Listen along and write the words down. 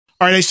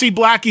All right, I see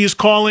Blackie is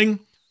calling.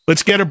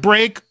 Let's get a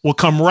break. We'll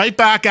come right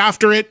back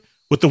after it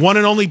with the one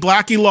and only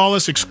Blackie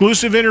Lawless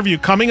exclusive interview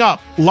coming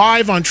up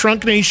live on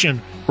Trunk Nation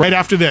right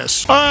after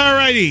this. All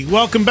righty,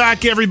 welcome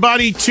back,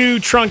 everybody, to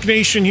Trunk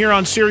Nation here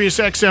on Sirius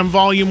XM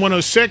Volume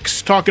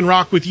 106, talking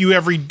rock with you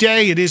every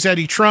day. It is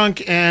Eddie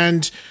Trunk,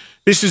 and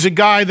this is a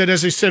guy that,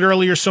 as I said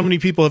earlier, so many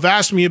people have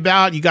asked me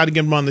about. You got to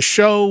get him on the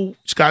show.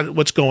 He's got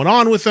what's going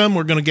on with him.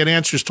 We're going to get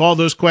answers to all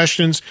those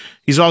questions.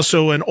 He's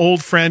also an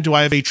old friend who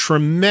I have a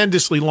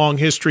tremendously long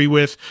history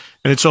with,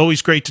 and it's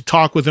always great to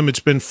talk with him.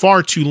 It's been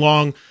far too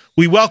long.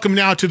 We welcome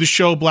now to the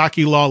show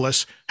Blackie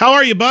Lawless. How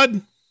are you,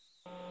 bud?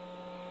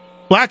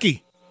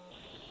 Blackie.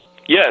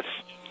 Yes.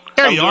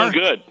 There you are.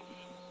 Good.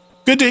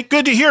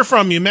 Good to hear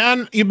from you,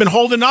 man. You've been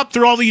holding up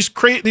through all these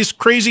this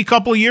crazy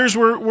couple of years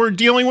we're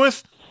dealing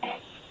with?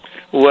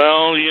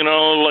 Well, you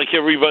know, like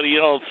everybody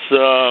else,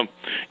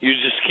 you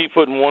just keep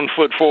putting one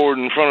foot forward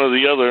in front of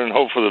the other and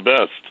hope for the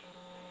best.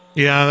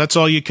 Yeah, that's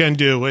all you can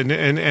do. And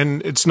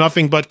it's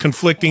nothing but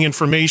conflicting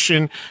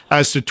information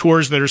as to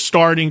tours that are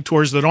starting,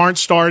 tours that aren't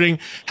starting.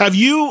 Have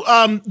you,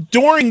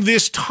 during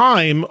this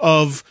time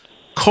of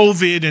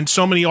COVID and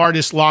so many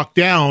artists locked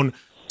down,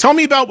 tell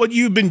me about what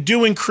you've been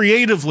doing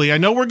creatively. I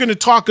know we're going to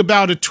talk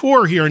about a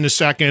tour here in a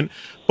second,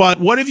 but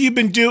what have you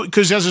been doing?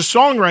 Because as a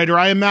songwriter,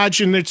 I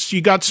imagine that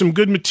you got some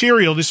good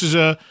material. This is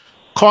a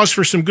cause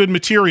for some good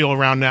material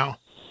around now.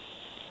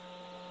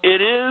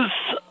 It is,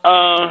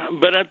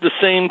 but at the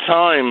same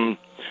time,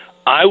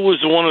 I was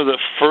one of the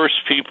first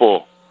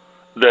people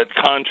that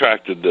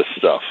contracted this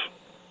stuff.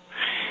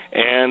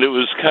 And it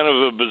was kind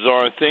of a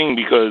bizarre thing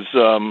because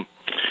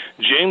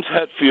James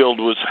Hetfield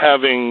was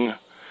having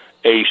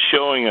a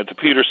showing at the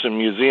Peterson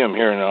Museum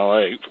here in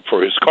L.A.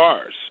 for his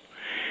cars.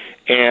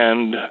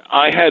 And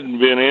I hadn't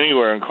been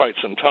anywhere in quite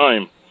some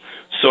time.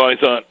 So I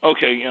thought,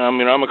 okay, I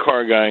mean, I'm a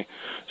car guy,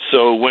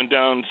 so went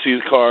down to see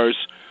the cars.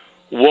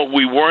 What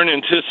we weren't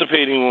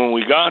anticipating when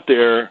we got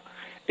there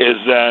is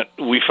that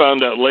we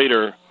found out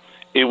later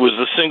it was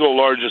the single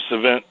largest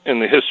event in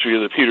the history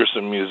of the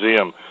Peterson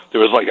Museum.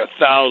 There was like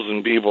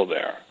 1,000 people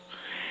there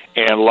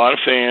and a lot of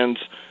fans.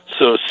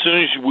 So as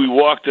soon as we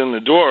walked in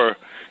the door,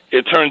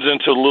 it turns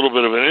into a little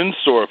bit of an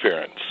in-store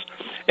appearance.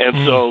 And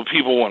so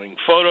people wanting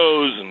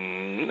photos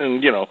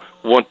and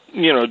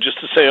just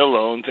to say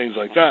hello and things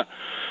like that.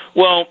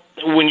 Well,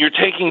 when you're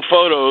taking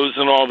photos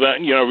and all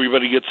that, you know,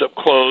 everybody gets up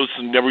close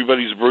and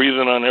everybody's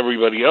breathing on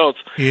everybody else.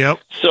 Yep.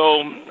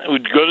 So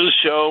we'd go to the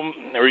show,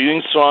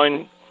 everything's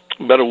fine.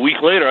 About a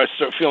week later, I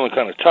start feeling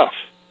kind of tough.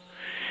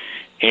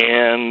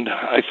 And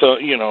I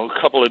thought, you know,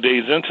 a couple of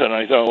days into it,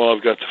 I thought, well,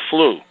 I've got the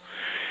flu.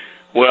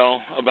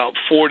 Well, about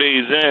 4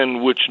 days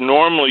in, which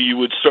normally you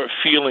would start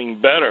feeling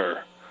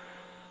better,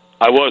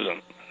 I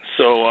wasn't.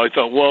 So I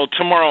thought, well,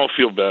 tomorrow I'll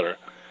feel better.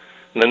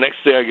 And the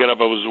next day I get up,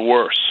 I was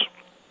worse.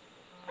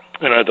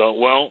 And I thought,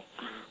 well,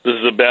 this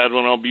is a bad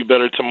one. I'll be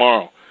better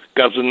tomorrow.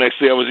 Got to the next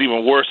day, I was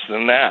even worse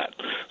than that.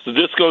 So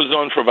this goes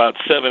on for about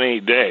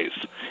 7-8 days.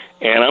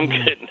 And I'm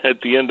getting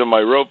at the end of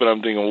my rope, and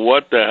I'm thinking,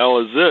 what the hell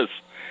is this?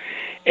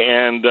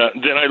 And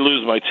then I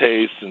lose my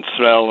taste and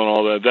smell and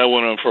all that. That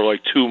went on for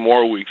like 2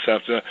 more weeks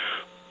after that.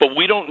 But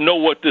we don't know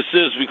what this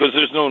is because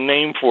there's no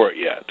name for it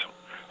yet.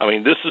 I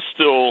mean, this is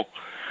still,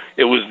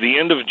 it was the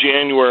end of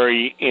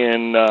January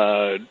in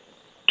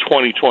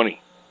 2020.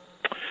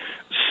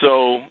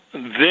 So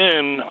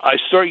then I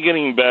start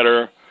getting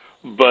better,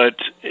 but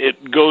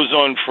it goes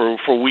on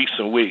for weeks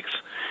and weeks.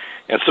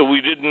 And so we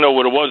didn't know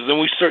what it was. Then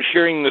we start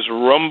hearing this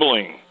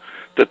rumbling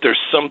that there's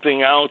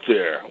something out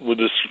there with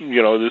this,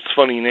 you know, this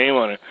funny name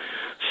on it.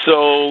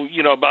 So,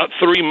 you know, about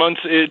 3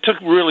 months, it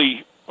took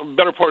really a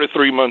better part of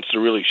 3 months to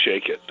really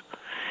shake it.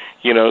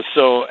 You know,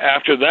 so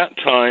after that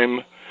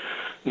time,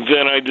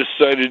 then I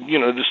decided, you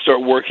know, to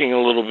start working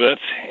a little bit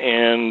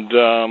and,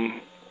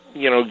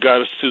 you know,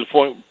 got us to the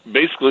point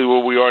basically where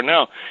we are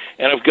now.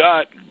 And I've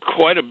got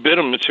quite a bit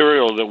of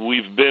material that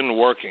we've been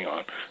working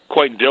on,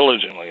 quite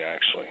diligently,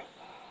 actually.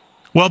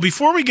 Well,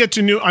 before we get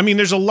to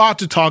there's a lot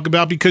to talk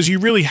about because you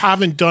really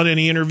haven't done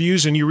any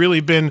interviews and you really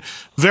been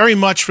very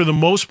much, for the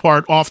most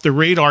part, off the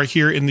radar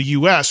here in the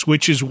U.S.,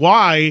 which is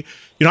why,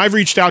 you know, I've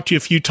reached out to you a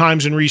few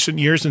times in recent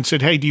years and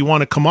said, hey, do you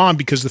want to come on?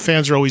 Because the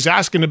fans are always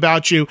asking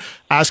about you,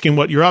 asking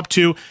what you're up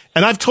to.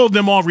 And I've told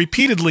them all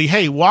repeatedly,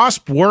 hey,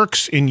 WASP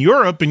works in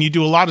Europe and you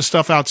do a lot of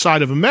stuff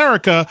outside of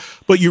America,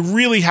 but you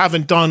really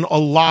haven't done a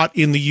lot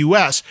in the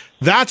U.S.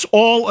 That's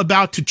all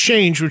about to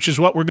change, which is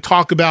what we're going to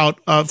talk about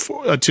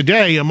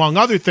today, among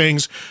other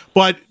things.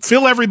 But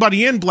fill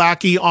everybody in,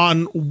 Blackie,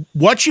 on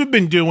what you've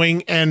been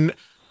doing and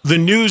the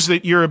news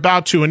that you're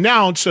about to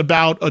announce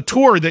about a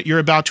tour that you're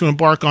about to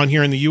embark on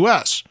here in the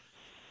U.S.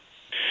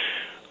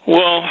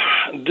 Well,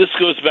 this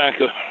goes back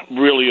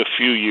really a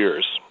few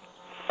years.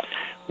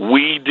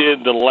 We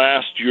did the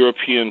last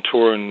European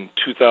tour in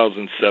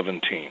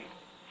 2017.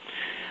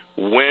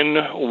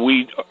 When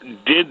we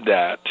did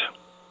that,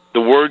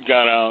 the word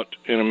got out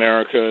in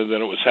America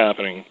that it was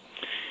happening,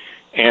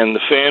 and the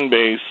fan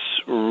base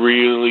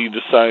really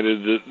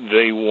decided that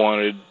they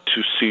wanted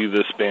to see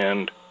this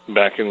band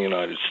back in the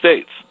United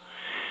States.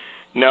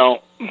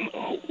 Now,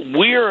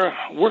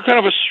 we're kind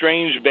of a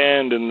strange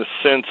band in the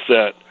sense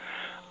that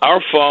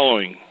our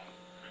following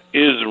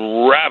is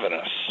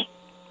ravenous,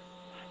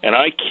 and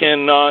I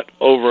cannot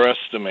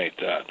overestimate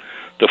that.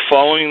 The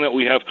following that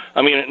we have,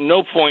 I mean, at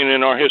no point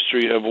in our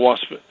history have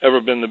W.A.S.P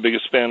ever been the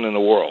biggest band in the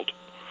world.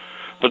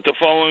 But the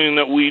following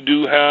that we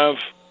do have,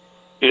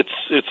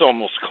 it's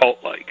almost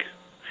cult-like.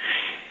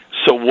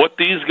 So what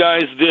these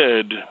guys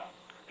did,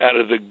 out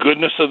of the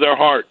goodness of their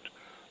heart,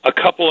 a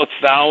couple of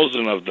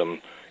thousand of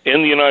them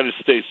in the United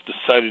States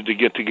decided to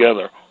get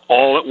together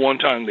all at one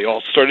time. They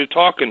all started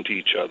talking to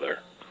each other.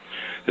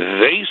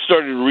 They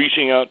started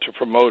reaching out to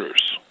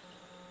promoters.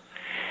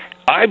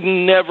 I've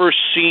never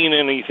seen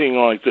anything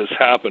like this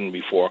happen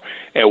before.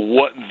 And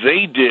what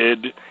they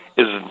did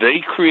is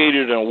they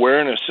created an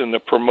awareness in the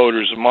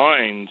promoters'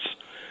 minds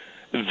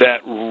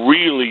that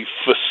really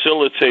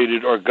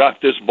facilitated or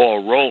got this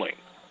ball rolling.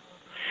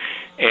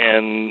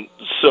 And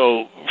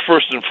so,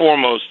 first and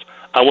foremost,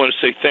 I want to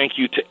say thank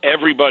you to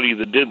everybody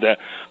that did that,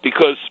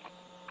 because,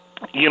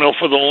 you know,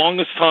 for the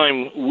longest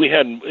time,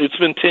 it's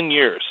been 10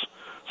 years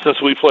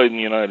since we played in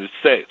the United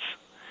States.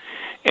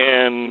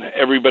 And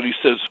everybody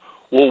says,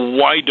 well,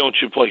 why don't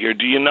you play here?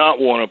 Do you not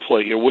want to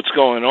play here? What's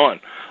going on?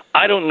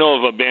 I don't know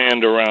of a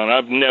band around.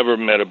 I've never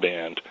met a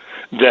band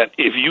that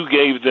if you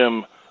gave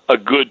them a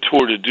good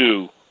tour to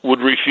do would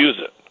refuse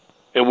it.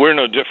 And we're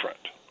no different.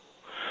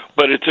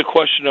 But it's a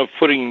question of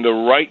putting the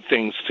right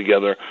things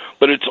together.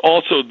 But it's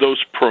also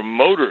those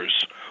promoters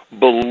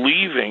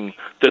believing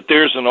that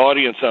there's an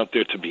audience out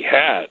there to be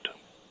had.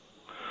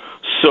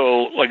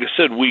 So, like I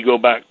said, we go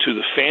back to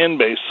the fan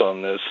base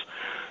on this.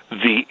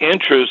 The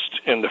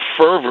interest and the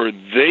fervor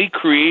they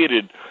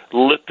created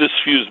lit this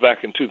fuse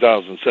back in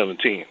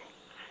 2017.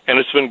 And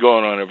it's been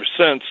going on ever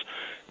since.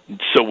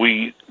 So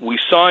we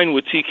signed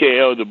with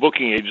TKO, the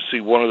booking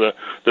agency, one of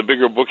the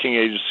bigger booking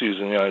agencies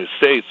in the United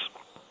States.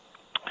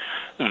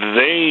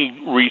 They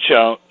reach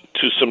out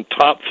to some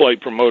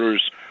top-flight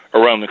promoters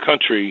around the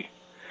country,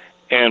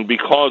 and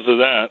because of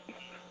that,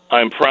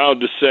 I'm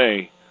proud to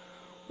say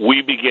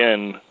we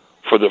begin,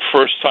 for the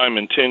first time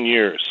in 10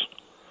 years,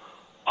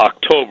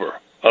 October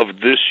of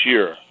this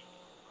year,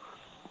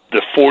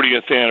 the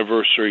 40th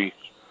anniversary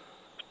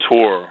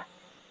tour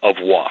of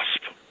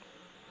W.A.S.P.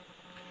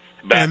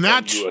 And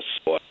that's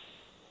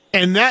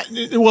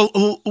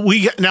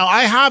now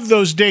I have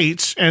those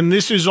dates, and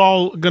this is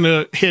all going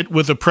to hit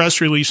with a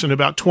press release in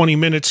about 20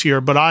 minutes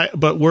here,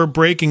 but we're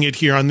breaking it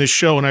here on this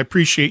show, and I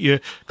appreciate you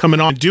coming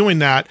on and doing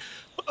that.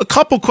 A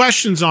couple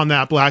questions on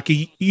that,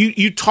 Blackie.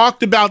 You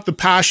talked about the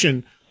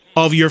passion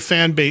of your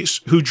fan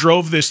base who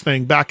drove this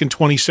thing back in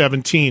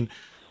 2017.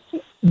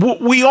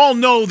 We all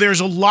know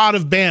there's a lot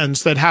of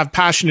bands that have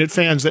passionate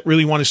fans that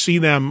really want to see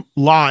them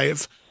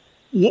live.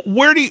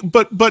 Where do you,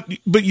 but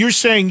you're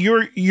saying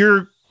your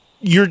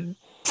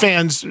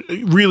fans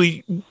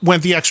really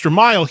went the extra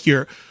mile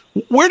here.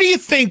 What do you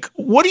think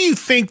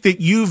that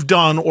you've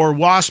done or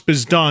W.A.S.P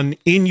has done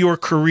in your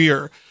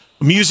career,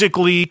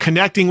 musically,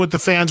 connecting with the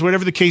fans,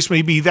 whatever the case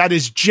may be, that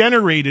has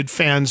generated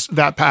fans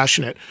that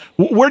passionate?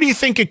 Where do you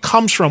think it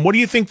comes from? What do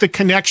you think the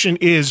connection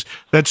is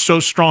that's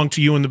so strong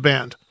to you and the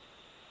band?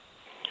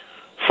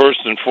 First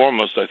and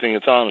foremost, I think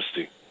it's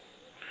honesty.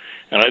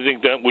 And I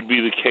think that would be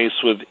the case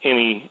with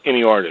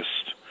any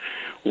artist.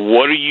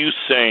 What are you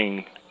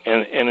saying?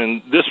 And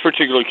in this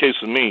particular case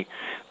with me,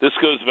 this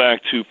goes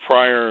back to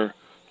prior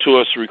to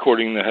us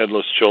recording The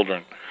Headless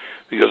Children.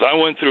 Because I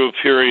went through a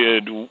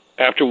period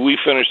after we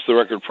finished the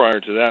record prior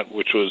to that,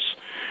 which was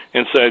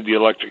Inside the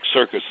Electric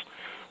Circus.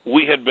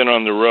 We had been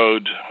on the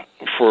road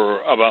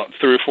for about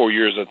 3 or 4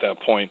 years at that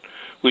point.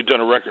 We'd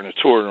done a record and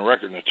a tour and a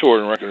record and a tour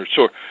and a record and a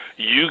tour.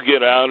 You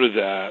get out of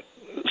that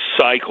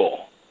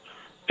cycle,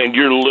 and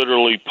you're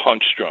literally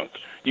punch drunk.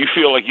 You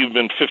feel like you've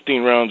been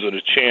 15 rounds at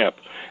a champ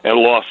and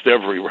lost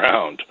every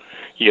round.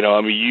 You know,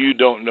 I mean, you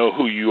don't know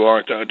who you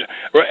are.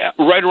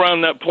 Right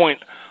around that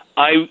point,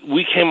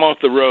 we came off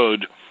the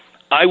road.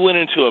 I went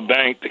into a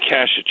bank to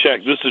cash a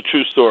check. This is a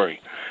true story.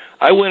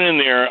 I went in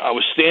there. I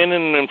was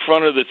standing in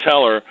front of the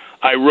teller.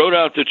 I wrote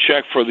out the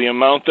check for the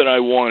amount that I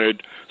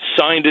wanted,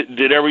 signed it,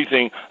 did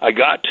everything. I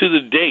got to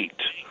the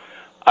date.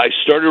 I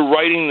started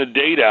writing the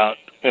date out,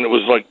 and it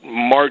was like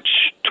March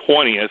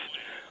 20th.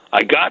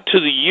 I got to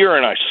the year,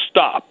 and I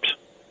stopped.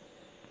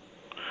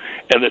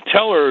 And the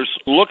teller's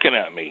looking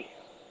at me.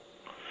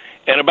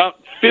 And about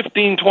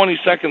 15, 20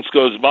 seconds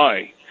goes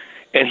by,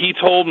 and he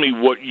told me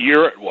what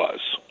year it was.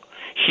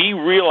 He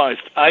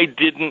realized I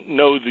didn't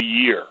know the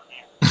year.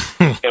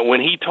 And when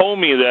he told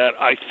me that,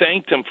 I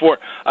thanked him for it.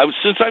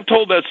 Since I've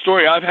told that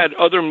story, I've had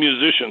other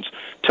musicians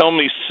tell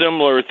me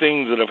similar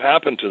things that have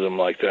happened to them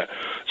like that.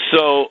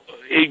 So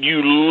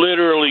you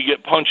literally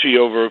get punchy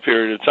over a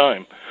period of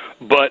time.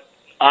 But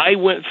I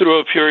went through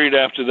a period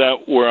after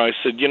that where I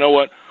said, you know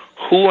what?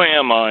 Who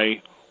am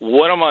I?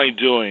 What am I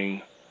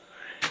doing?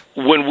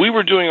 When we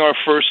were doing our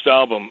first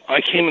album, I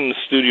came in the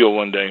studio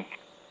one day,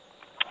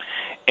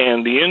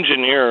 and the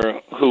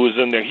engineer who was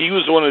in there, he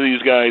was one of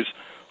these guys,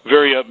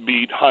 very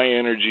upbeat, high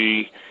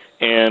energy,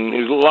 and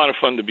he was a lot of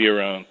fun to be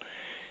around.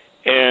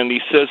 And he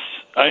says,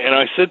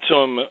 I said to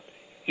him,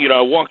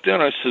 I walked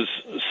in, I says,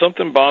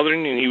 something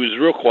bothering you? And he was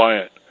real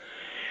quiet.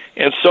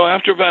 And so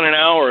after about an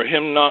hour,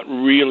 him not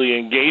really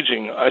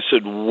engaging, I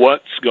said,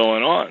 what's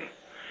going on?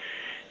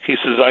 He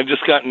says, I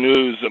just got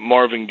news that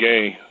Marvin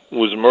Gaye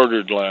was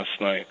murdered last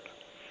night.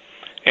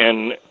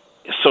 And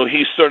so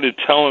he started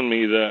telling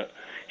me that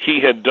he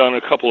had done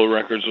a couple of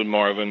records with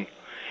Marvin.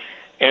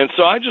 And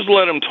so I just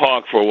let him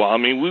talk for a while. I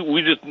mean,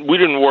 we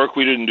didn't work,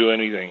 we didn't do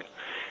anything.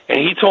 And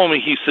he told me,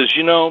 he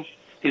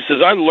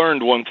says, I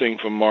learned one thing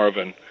from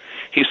Marvin.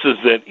 He says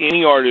that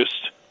any artist,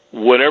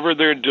 whatever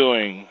they're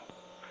doing,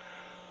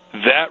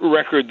 that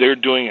record they're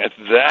doing at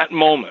that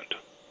moment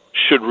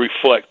should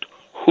reflect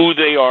who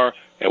they are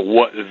and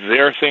what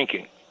they're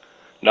thinking.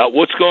 Not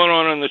what's going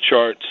on the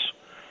charts,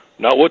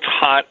 not what's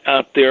hot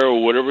out there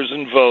or whatever's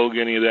in vogue,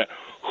 any of that.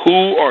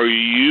 Who are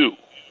you?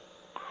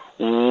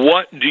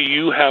 What do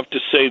you have to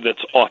say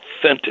that's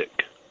authentic?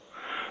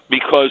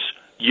 Because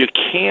you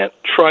can't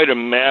try to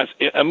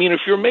I mean,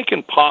 if you're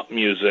making pop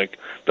music,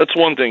 that's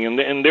one thing,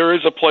 and there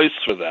is a place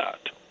for that.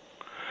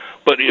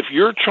 But if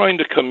you're trying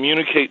to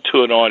communicate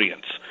to an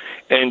audience,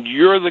 and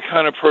you're the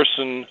kind of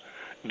person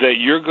that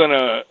you're going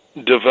to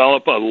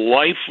develop a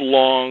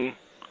lifelong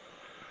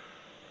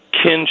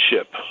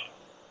kinship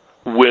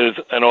with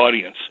an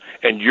audience,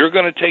 and you're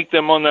going to take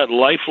them on that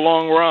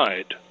lifelong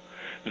ride,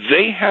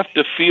 they have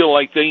to feel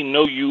like they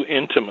know you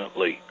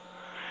intimately.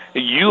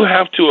 You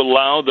have to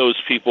allow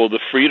those people the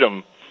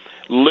freedom,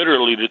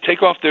 literally, to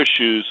take off their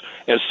shoes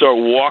and start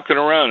walking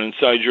around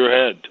inside your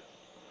head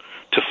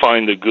to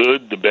find the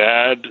good, the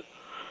bad,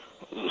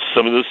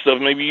 some of the stuff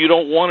maybe you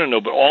don't want to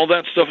know, but all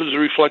that stuff is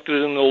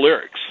reflected in the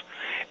lyrics.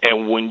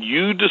 And when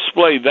you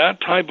display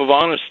that type of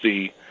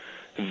honesty,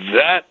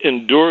 that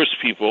endears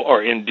people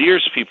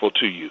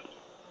to you.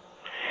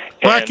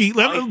 Blackie,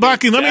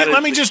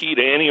 let me just key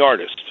to any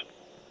artist.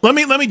 Let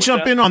me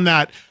jump in on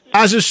that.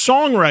 As a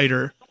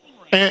songwriter,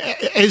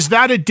 is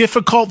that a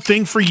difficult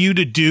thing for you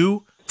to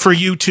do? For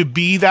you to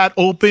be that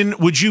open?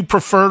 Would you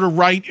prefer to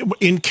write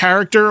in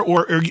character,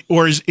 or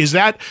is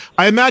that,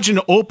 I imagine,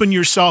 to open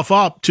yourself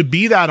up to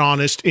be that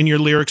honest in your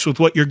lyrics with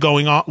what's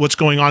going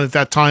on at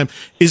that time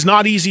is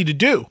not easy to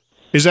do.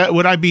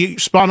 Would I be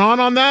spot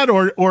on that,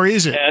 or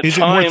is it? Is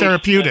it more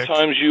therapeutic? At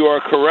times you are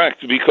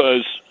correct,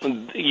 because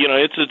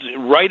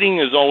writing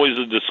is always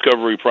a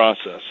discovery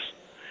process.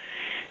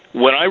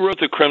 When I wrote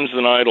The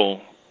Crimson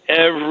Idol,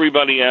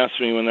 everybody asked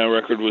me when that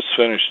record was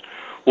finished,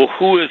 well,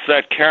 who is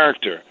that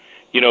character?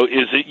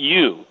 Is it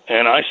you?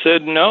 And I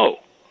said no.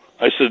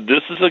 I said,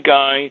 this is a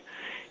guy,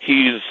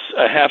 he's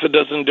a half a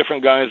dozen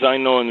different guys I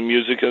know in the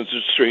music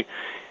industry.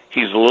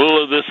 He's a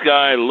little of this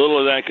guy, a little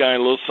of that guy, a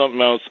little something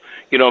else,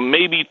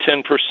 maybe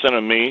 10%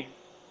 of me.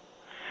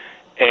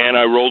 And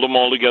I rolled them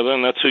all together,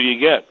 and that's who you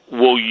get.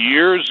 Well,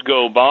 years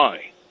go by,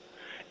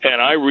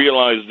 and I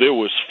realized there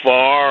was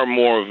far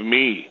more of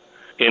me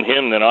in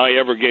him than I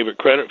ever gave it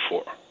credit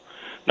for.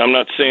 Now, I'm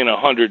not saying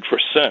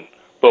 100%,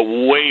 but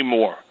way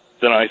more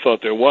than I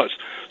thought there was.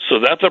 So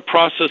that's a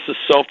process of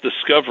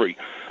self-discovery.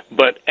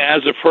 But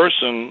as a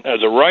person,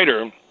 as a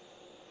writer,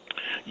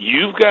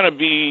 you've got to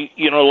be,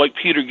 like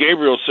Peter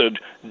Gabriel said,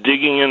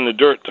 digging in the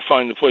dirt to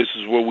find the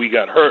places where we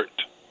got hurt.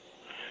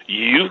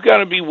 You've got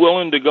to be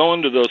willing to go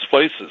into those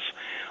places.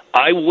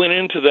 I went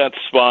into that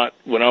spot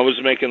when I was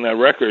making that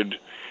record,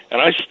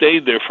 and I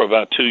stayed there for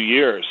about 2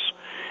 years.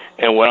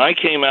 And when I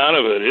came out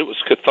of it, it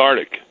was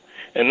cathartic,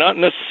 and not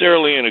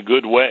necessarily in a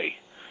good way.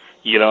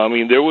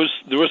 There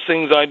was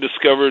things I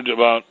discovered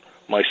about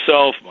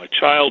myself, my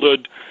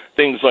childhood,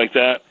 things like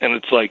that, and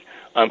it's like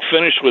I'm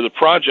finished with a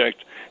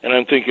project, and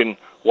I'm thinking,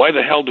 why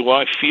the hell do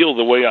I feel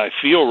the way I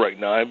feel right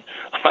now?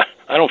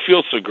 I don't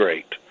feel so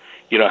great.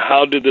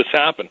 How did this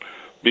happen?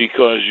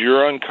 Because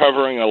you're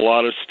uncovering a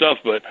lot of stuff,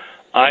 but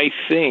I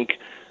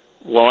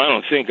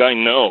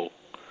know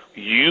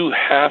you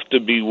have to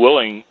be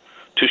willing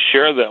to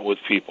share that with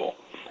people.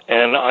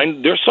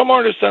 And there's some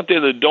artists out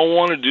there that don't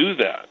want to do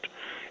that.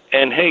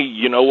 And hey,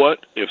 you know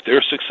what? If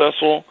they're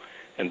successful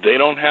and they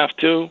don't have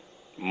to,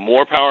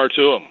 more power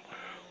to them.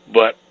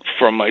 But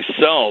for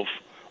myself,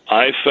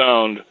 I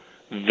found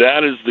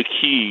that is the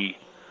key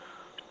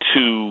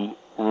to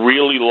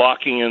really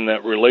locking in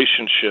that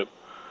relationship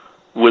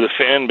with a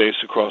fan base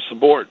across the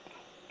board.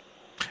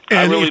 And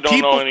I really don't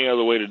know any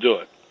other way to do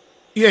it.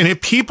 Yeah, and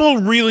if people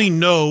really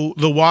know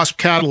the W.A.S.P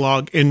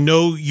catalog and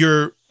know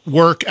your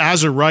work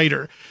as a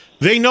writer,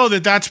 they know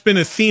that that's been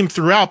a theme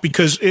throughout,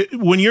 because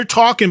when you're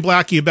talking,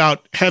 Blackie,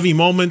 about heavy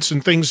moments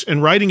and things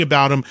and writing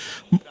about them,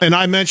 and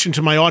I mentioned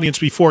to my audience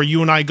before,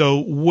 you and I go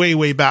way,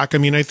 way back. I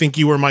mean, I think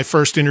you were my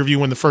first interview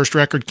when the first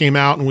record came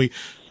out, and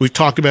we've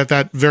talked about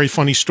that very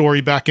funny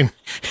story back in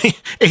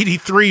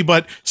 '83.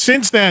 But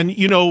since then,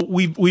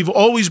 we've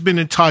always been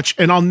in touch,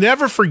 and I'll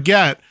never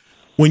forget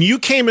when you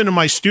came into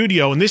my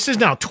studio, and this is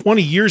now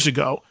 20 years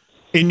ago,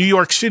 in New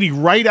York City,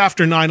 right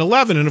after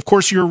 9/11. And of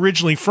course, you're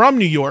originally from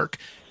New York.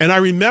 And I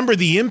remember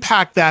the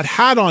impact that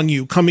had on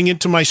you coming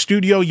into my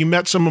studio. You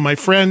met some of my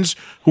friends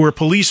who were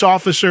police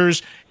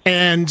officers.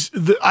 And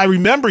I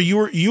remember you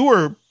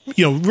were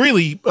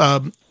really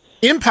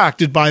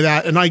impacted by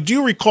that. And I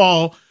do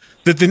recall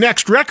that the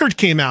next record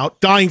came out,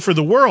 Dying for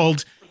the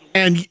World,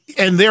 and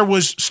there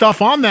was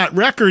stuff on that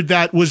record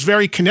that was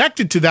very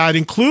connected to that,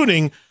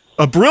 including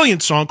a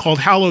brilliant song called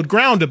Hallowed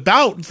Ground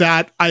about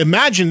that, I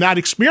imagine, that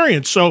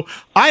experience. So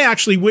I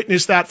actually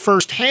witnessed that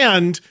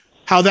firsthand,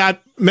 how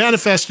that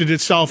manifested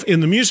itself in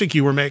the music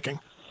you were making.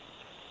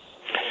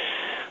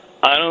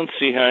 I don't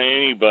see how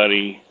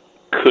anybody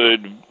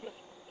could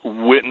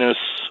witness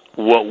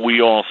what we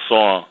all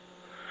saw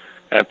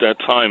at that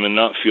time and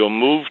not feel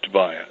moved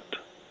by it.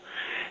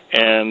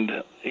 And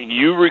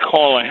you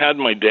recall I had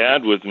my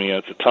dad with me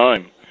at the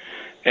time,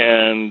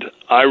 and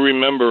I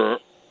remember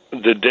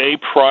the day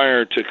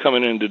prior to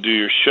coming in to do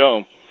your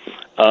show,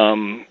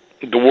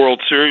 the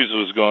World Series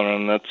was going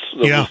on. That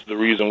was the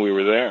reason we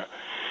were there.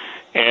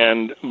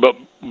 But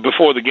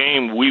before the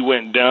game, we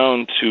went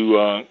down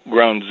to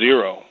Ground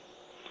Zero.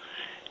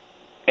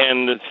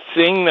 And the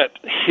thing that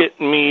hit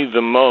me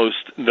the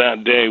most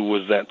that day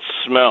was that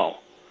smell,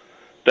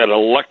 that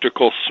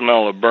electrical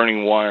smell of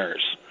burning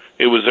wires.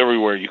 It was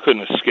everywhere. You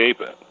couldn't escape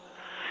it.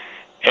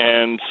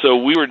 And so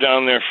we were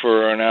down there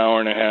for an hour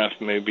and a half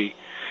maybe,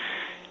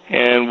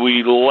 and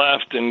we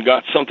left and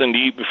got something to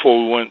eat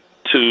before we went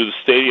to the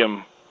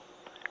stadium.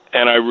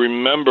 And I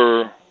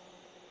remember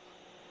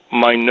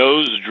my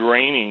nose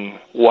draining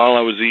while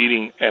I was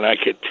eating, and I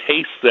could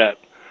taste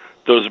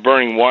those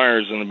burning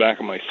wires in the back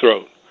of my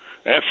throat.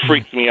 That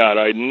freaked me out.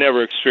 I'd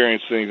never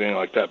experienced anything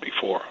like that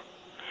before.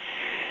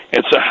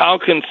 And so how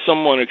can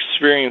someone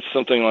experience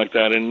something like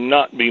that and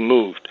not be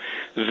moved?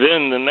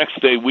 Then the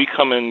next day we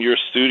come in your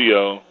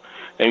studio,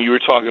 and you were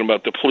talking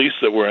about the police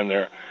that were in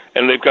there,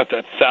 and they've got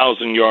that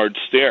 1,000-yard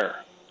stare.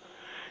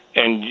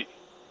 And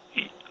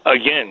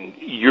again,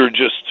 you're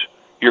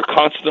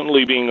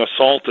constantly being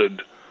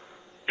assaulted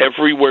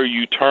everywhere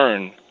you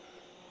turn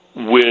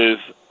with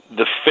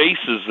the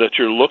faces that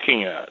you're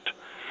looking at.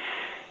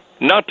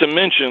 Not to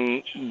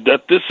mention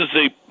that this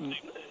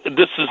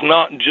is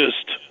not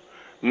just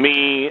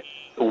me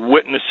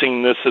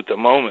witnessing this at the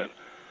moment.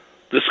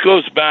 This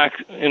goes back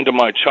into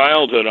my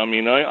childhood. I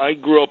mean, I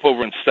grew up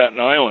over in Staten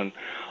Island.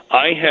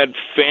 I had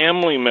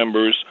family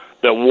members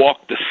that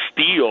walked the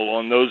steel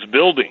on those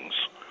buildings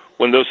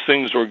when those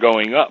things were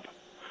going up.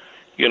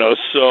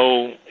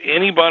 So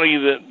anybody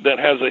that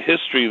has a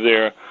history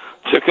there,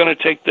 they're going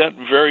to take that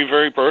very,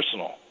 very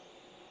personal.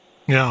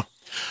 Yeah.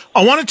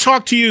 I want to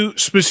talk to you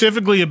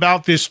specifically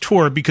about this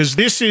tour, because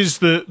this is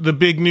the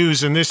big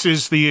news, and this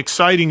is the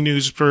exciting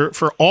news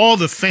for all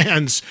the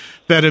fans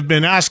that have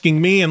been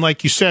asking me, and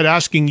like you said,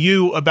 asking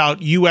you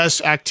about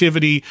U.S.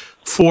 activity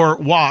for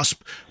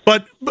WASP.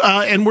 But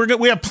and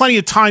we have plenty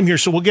of time here,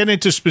 so we'll get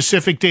into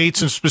specific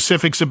dates and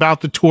specifics about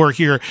the tour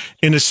here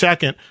in a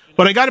second.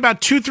 But I got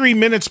about 2-3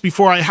 minutes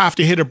before I have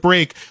to hit a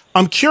break.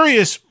 I'm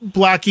curious,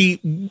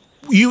 Blackie,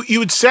 you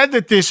had said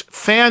that this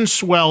fan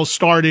swell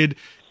started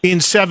in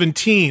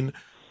 2017.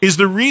 Is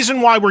the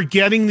reason why we're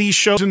getting these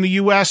shows in the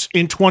U.S.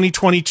 in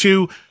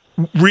 2022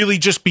 really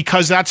just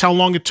because that's how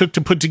long it took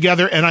to put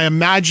together? And I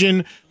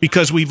imagine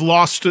because we've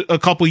lost a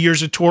couple of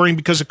years of touring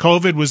because of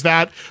COVID,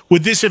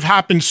 would this have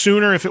happened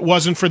sooner if it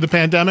wasn't for the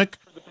pandemic?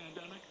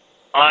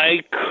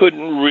 I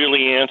couldn't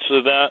really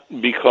answer that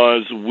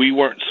because we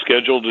weren't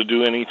scheduled to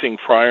do anything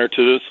prior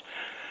to this.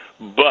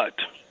 But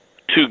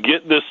to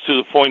get this to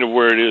the point of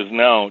where it is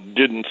now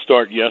didn't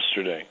start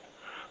yesterday.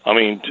 I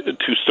mean,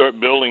 to start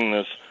building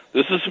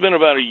this has been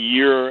about a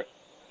year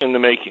in the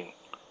making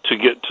to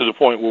get to the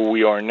point where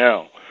we are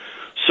now.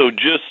 So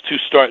just to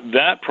start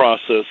that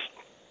process,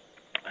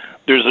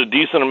 there's a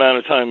decent amount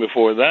of time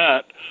before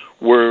that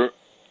where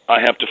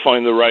I have to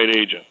find the right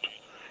agent.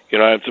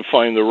 I have to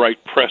find the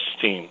right press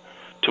team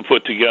to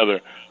put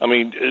together. I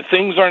mean,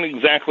 things aren't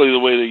exactly the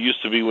way they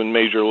used to be when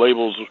major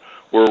labels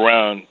were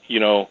around.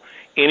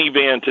 Any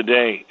band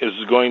today is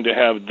going to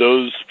have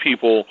those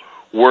people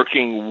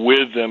working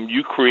with them.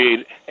 You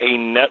create a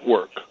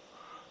network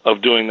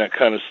of doing that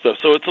kind of stuff.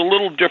 So it's a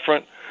little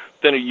different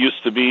than it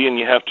used to be, and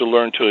you have to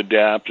learn to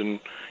adapt and,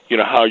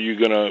 how you're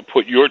going to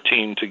put your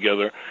team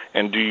together,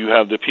 and do you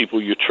have the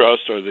people you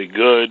trust? Are they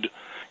good?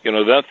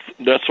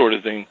 That sort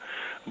of thing.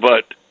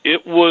 But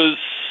it was,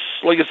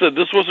 like I said,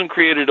 this wasn't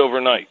created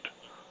overnight.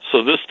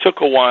 So this took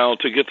a while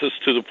to get this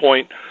to the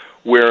point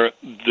where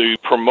the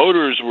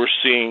promoters were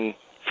seeing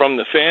from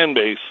the fan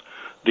base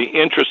the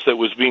interest that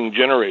was being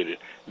generated.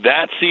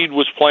 That seed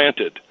was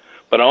planted,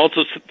 but I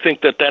also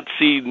think that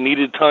seed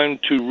needed time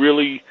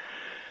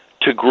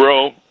to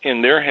grow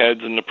in their heads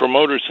and the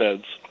promoters'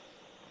 heads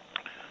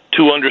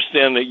to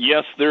understand that,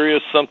 yes, there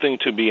is something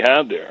to be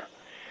had there.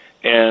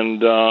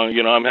 And,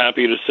 I'm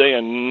happy to say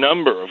a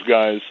number of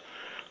guys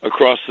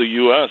across the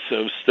U.S.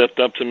 have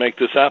stepped up to make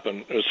this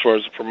happen as far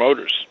as the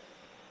promoters.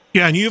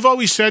 Yeah, and you've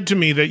always said to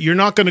me that you're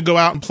not going to go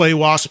out and play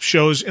WASP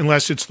shows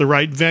unless it's the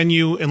right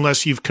venue,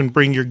 unless you can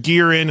bring your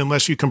gear in,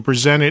 unless you can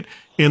present it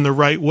in the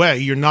right way.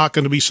 You're not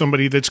going to be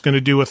somebody that's going to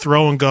do a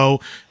throw and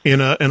go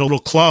in a little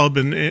club,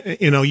 and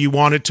you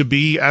want it to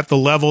be at the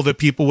level that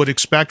people would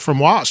expect from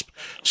WASP.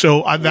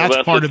 So that's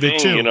part of it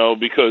too.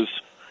 Because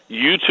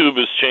YouTube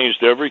has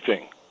changed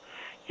everything.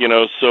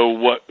 So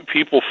what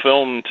people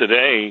film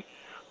today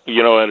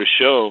at a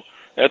show,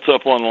 that's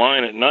up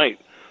online at night.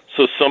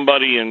 So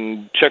somebody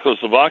in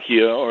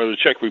Czechoslovakia or the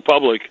Czech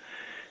Republic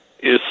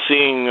is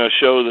seeing a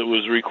show that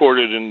was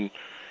recorded in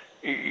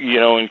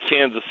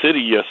Kansas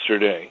City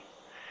yesterday.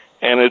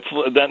 And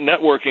that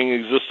networking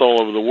exists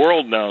all over the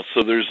world now,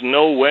 so there's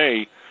no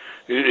way.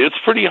 It's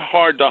pretty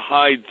hard to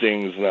hide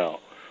things now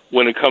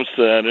when it comes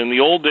to that. In the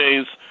old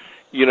days,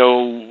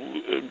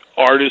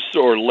 artists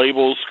or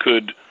labels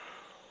could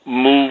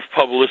move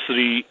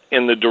publicity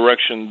in the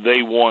direction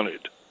they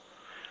wanted.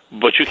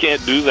 But you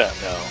can't do that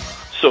now.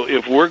 So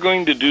if we're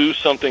going to do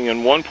something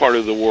in one part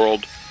of the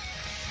world,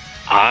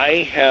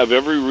 I have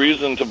every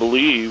reason to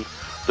believe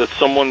that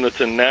someone that's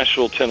in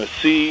Nashville,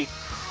 Tennessee,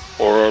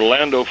 or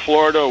Orlando,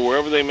 Florida, or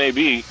wherever they may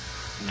be,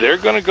 they're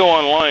going to go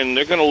online,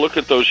 they're going to look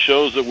at those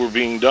shows that were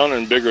being done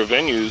in bigger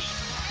venues,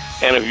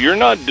 and if you're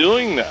not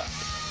doing that,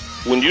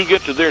 when you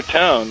get to their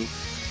town,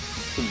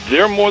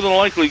 they're more than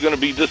likely going to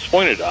be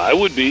disappointed. I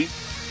would be.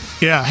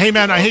 Yeah. Hey,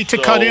 man, I hate to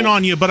cut in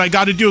on you, but I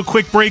got to do a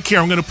quick break here.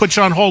 I'm going to put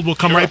you on hold. We'll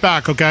come right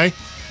back, okay?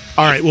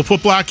 All right, we'll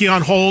put Blackie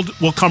on hold.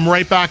 We'll come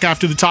right back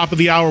after the top of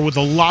the hour with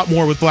a lot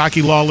more with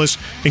Blackie Lawless,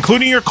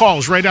 including your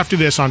calls right after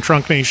this on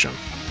Trunk Nation.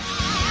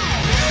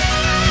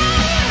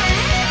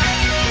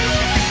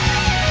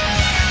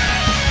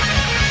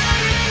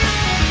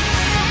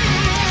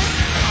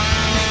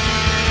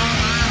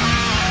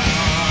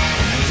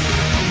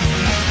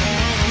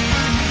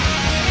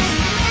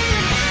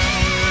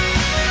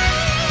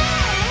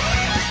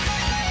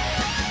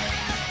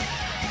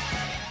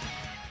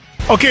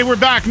 Okay, we're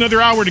back. Another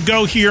hour to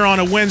go here on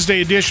a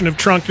Wednesday edition of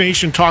Trunk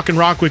Nation, talking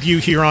rock with you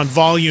here on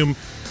Volume.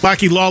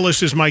 Blackie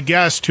Lawless is my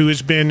guest, who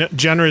has been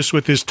generous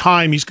with his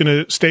time. He's going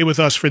to stay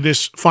with us for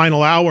this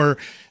final hour.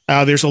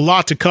 There's a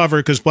lot to cover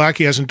because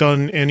Blackie hasn't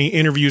done any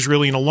interviews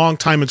really in a long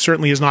time and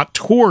certainly has not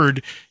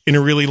toured in a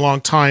really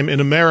long time in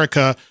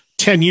America,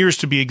 10 years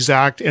to be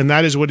exact, and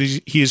that is what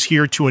he is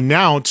here to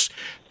announce.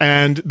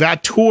 And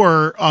that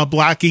tour,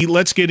 Blackie,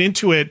 let's get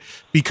into it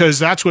because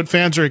that's what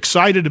fans are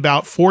excited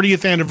about.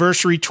 40th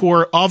anniversary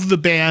tour of the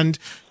band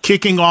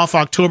kicking off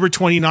October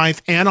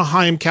 29th,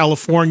 Anaheim,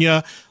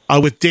 California,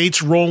 with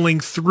dates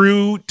rolling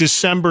through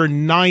December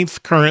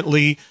 9th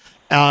currently,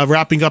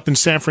 wrapping up in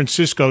San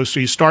Francisco. So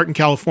you start in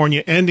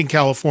California, end in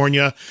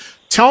California.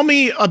 Tell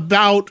me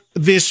about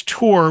this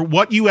tour,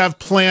 what you have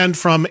planned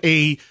from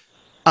a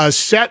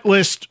set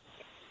list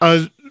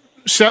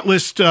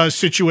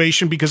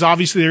situation, because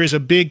obviously there is a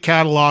big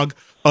catalog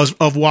of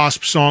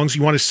W.A.S.P songs.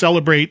 You want to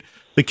celebrate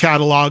the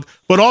catalog,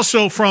 but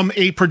also from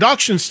a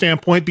production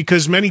standpoint,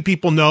 because many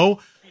people know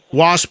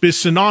W.A.S.P is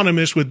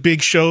synonymous with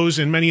big shows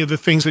and many of the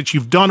things that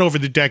you've done over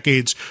the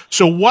decades.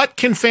 So what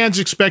can fans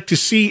expect to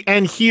see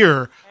and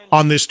hear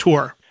on this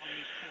tour?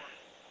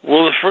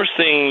 Well, the first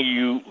thing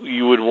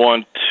you would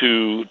want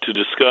to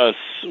discuss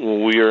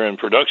when we are in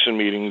production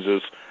meetings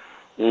is,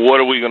 what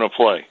are we going to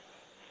play?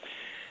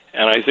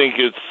 And I think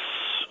it's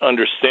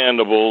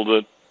understandable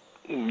that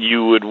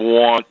you would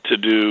want to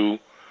do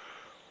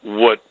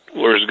what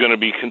is going to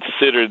be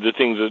considered the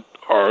things that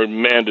are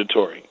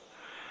mandatory.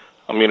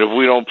 I mean, if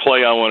we don't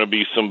play I Want to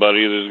Be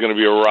Somebody, there's going to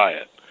be a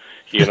riot,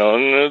 and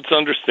it's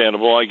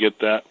understandable. I get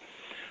that.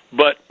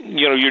 But,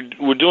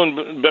 we're doing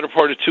the better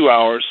part of 2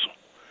 hours.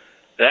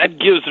 That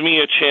gives me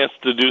a chance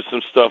to do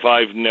some stuff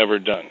I've never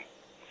done.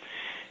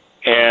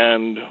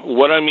 And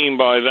what I mean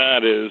by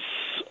that is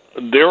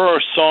there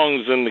are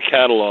songs in the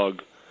catalog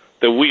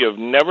that we have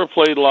never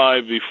played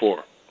live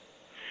before.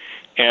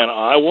 And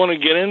I want to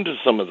get into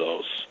some of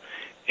those.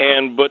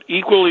 But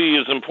equally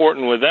as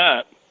important with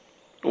that,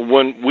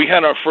 when we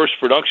had our first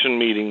production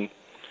meeting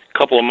a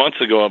couple of months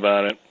ago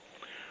about it,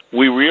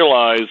 we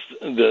realized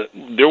that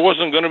there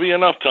wasn't going to be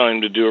enough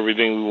time to do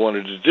everything we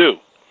wanted to do.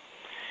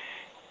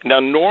 Now,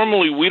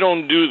 normally we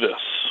don't do this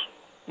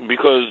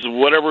because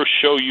whatever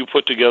show you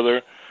put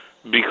together,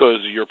 because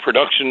your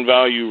production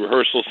value,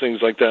 rehearsals,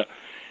 things like that,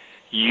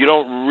 you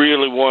don't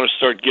really want to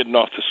start getting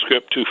off the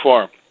script too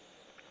far.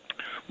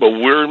 But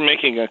we're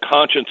making a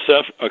conscious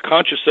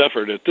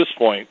effort at this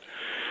point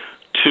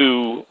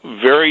to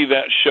vary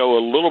that show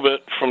a little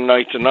bit from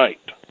night to night.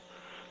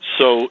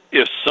 So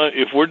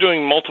if we're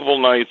doing multiple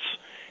nights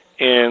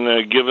in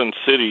a given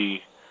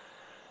city,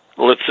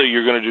 let's say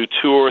you're going to do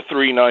 2 or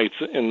 3 nights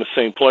in the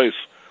same place,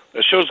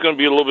 the show's going to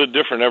be a little bit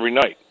different every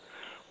night.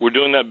 We're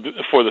doing that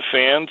for the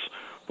fans,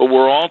 but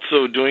we're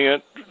also doing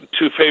it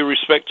to pay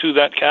respect to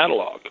that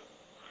catalog.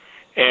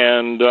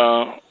 And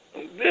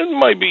it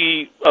might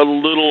be a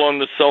little on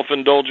the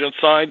self-indulgent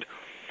side,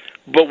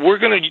 but we're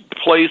going to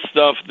play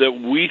stuff that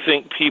we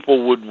think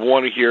people would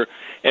want to hear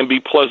and be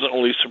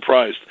pleasantly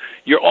surprised.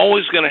 You're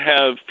always going to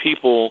have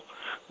people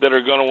that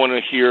are going to want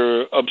to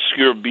hear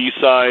obscure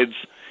B-sides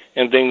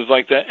and things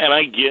like that, and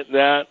I get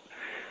that.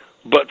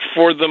 But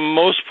for the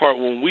most part,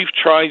 when we've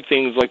tried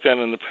things like that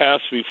in the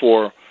past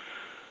before,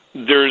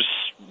 there's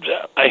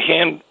a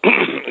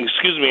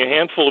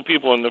handful of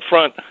people in the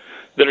front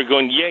that are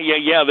going,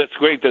 yeah, that's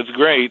great.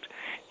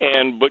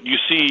 But you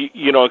see,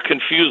 a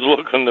confused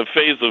look on the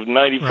face of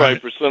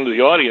 95% of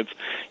the audience,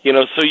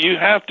 so you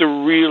have to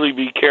really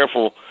be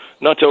careful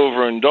not to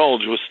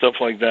overindulge with stuff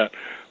like that,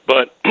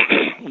 but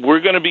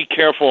we're going to be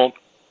careful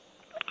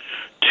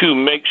to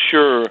make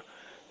sure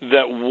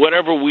that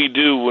whatever we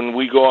do when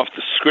we go off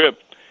the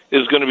script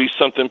is going to be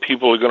something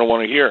people are going to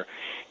want to hear.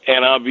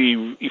 And I'll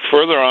be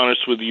further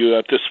honest with you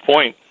at this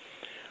point.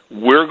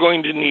 We're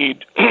going to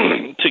need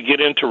to get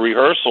into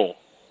rehearsal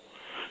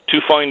to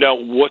find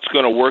out what's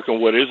going to work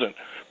and what isn't.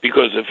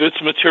 Because if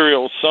it's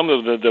material, some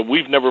of it that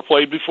we've never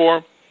played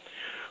before,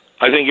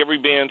 I think every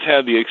band's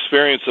had the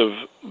experience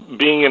of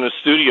being in a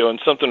studio and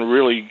something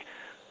really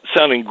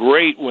sounding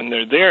great when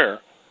they're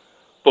there,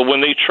 but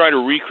when they try to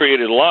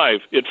recreate it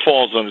live, it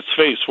falls on its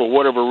face for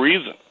whatever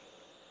reason.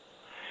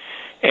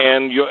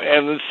 And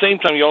at the same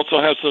time, you also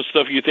have some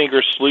stuff you think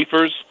are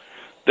sleepers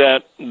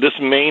that this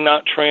may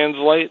not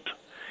translate.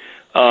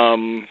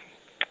 And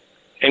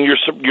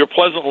you're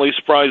pleasantly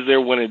surprised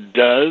there when it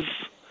does,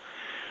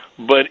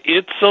 but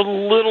it's a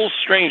little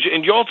strange.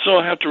 And you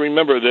also have to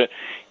remember that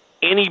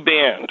any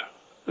band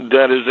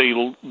that is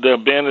the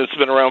band that's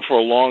been around for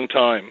a long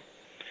time,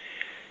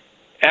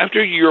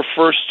 after your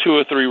first 2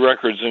 or 3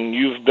 records and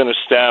you've been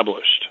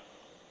established,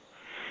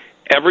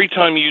 every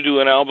time you do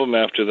an album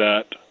after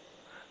that,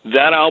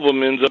 that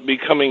album ends up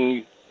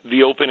becoming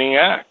the opening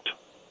act.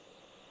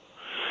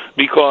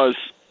 Because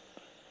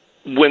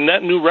when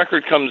that new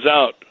record comes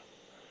out,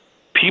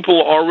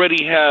 people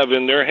already have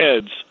in their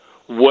heads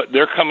what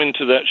they're coming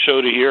to that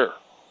show to hear.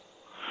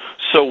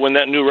 So when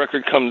that new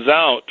record comes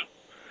out,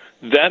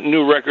 that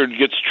new record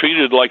gets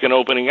treated like an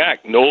opening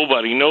act.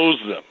 Nobody knows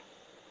them.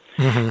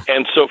 Mm-hmm.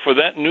 And so for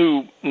that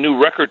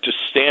new record to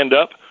stand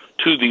up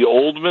to the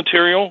old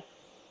material,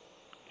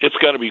 it's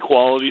got to be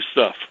quality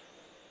stuff.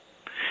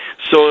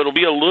 So it'll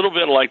be a little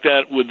bit like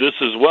that with this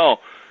as well.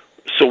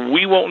 So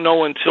we won't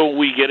know until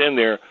we get in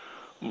there,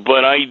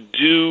 but I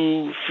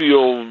do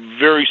feel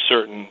very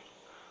certain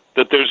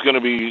that there's going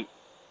to be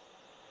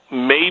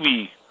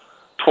maybe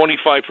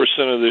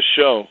 25% of this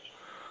show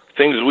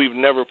things we've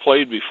never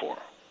played before.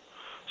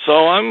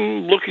 So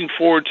I'm looking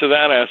forward to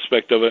that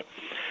aspect of it.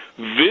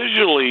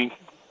 Visually,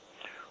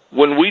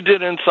 when we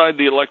did Inside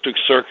the Electric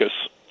Circus,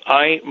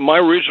 my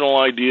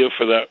original idea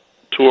for that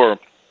tour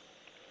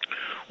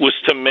was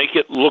to make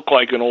it look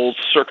like an old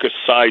circus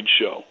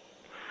sideshow,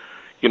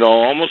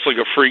 almost like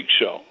a freak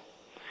show.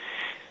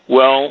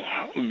 Well,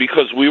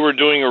 because we were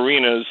doing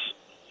arenas,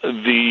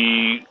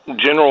 the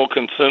general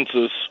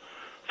consensus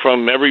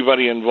from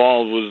everybody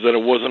involved was that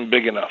it wasn't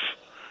big enough.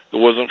 It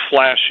wasn't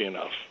flashy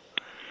enough.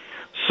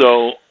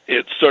 So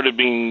it started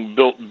being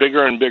built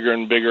bigger and bigger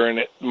and bigger, and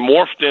it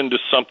morphed into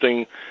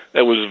something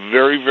that was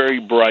very, very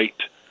bright,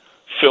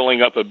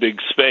 filling up a big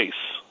space.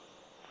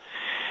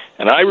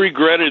 And I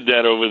regretted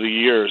that over the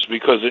years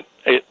because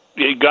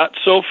it got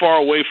so far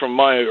away from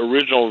my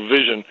original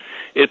vision,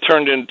 it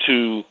turned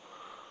into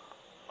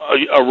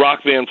a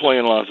rock band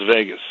playing Las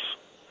Vegas.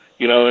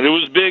 And it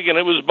was big and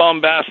it was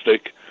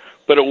bombastic,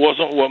 but it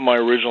wasn't what my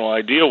original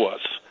idea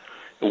was.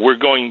 We're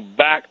going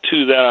back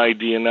to that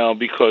idea now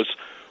because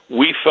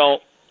we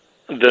felt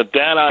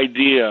that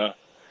idea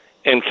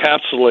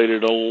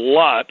encapsulated a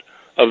lot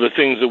of the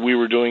things that we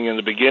were doing in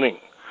the beginning.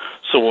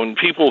 So when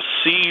people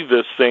see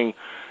this thing,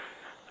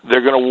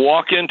 they're going to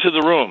walk into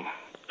the room.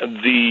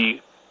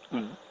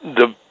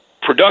 The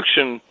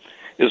production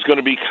is going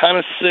to be kind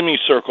of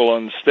semicircle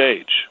on the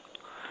stage.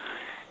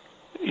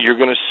 You're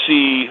going to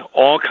see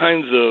all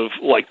kinds of,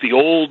 like the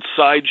old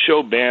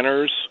sideshow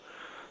banners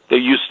that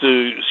used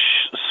to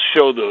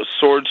show the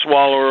sword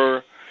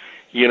swallower,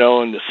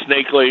 and the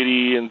snake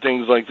lady and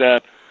things like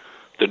that.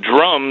 The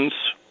drums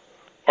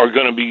are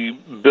going to be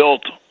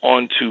built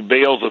onto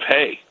bales of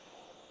hay.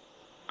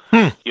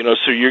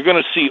 So you're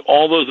going to see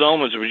all those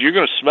elements, but you're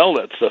going to smell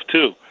that stuff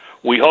too.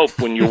 We hope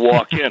when you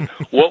walk in.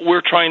 What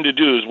we're trying to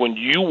do is when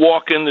you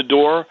walk in the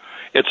door,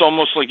 it's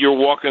almost like you're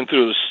walking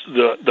through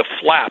the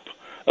flap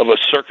of a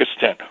circus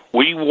tent.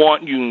 We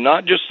want you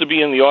not just to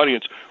be in the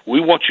audience, we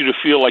want you to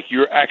feel like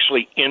you're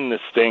actually in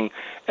this thing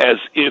as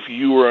if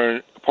you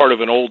were part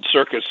of an old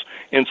circus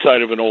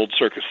inside of an old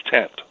circus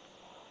tent.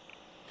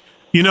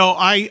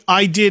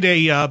 I did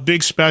a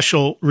big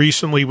special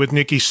recently with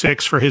Nikki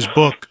Sixx for his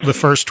book, The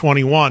First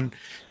 21,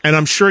 and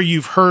I'm sure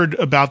you've heard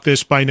about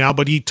this by now,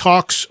 but he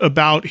talks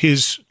about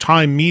his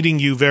time meeting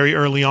you very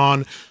early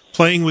on,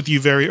 playing with you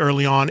very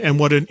early on, and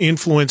what an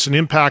influence and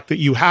impact that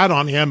you had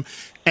on him.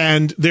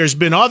 And there's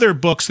been other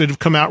books that have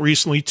come out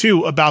recently,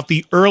 too, about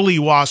the early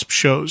W.A.S.P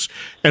shows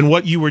and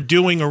what you were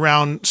doing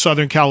around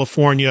Southern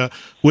California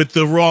with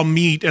the raw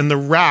meat and the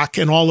rack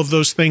and all of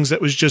those things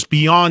that was just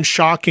beyond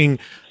shocking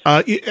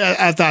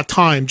at that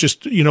time,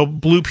 just,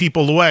 blew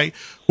people away.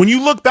 When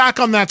you look back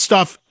on that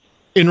stuff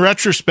in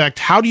retrospect,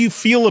 how do you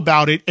feel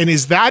about it? And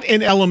is that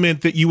an element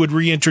that you would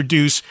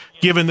reintroduce,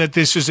 given that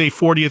this is a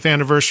 40th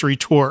anniversary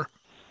tour?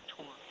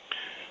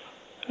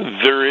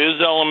 There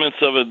is elements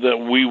of it that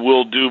we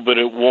will do, but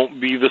it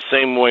won't be the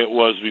same way it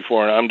was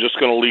before. And I'm just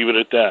going to leave it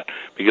at that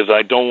because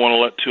I don't want to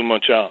let too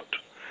much out.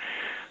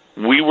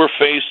 We were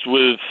faced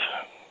with,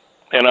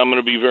 and I'm going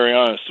to be very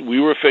honest,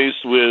 we were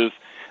faced with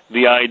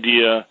the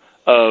idea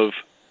of,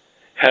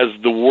 has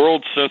the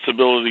world's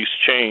sensibilities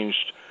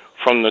changed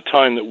from the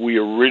time that we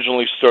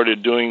originally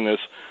started doing this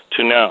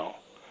to now.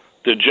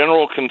 The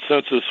general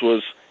consensus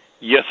was,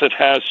 yes, it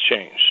has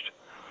changed.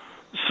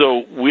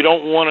 So we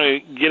don't want to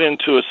get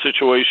into a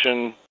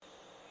situation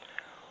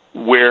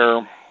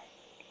where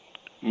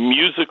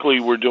musically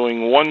we're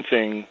doing one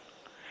thing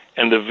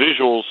and the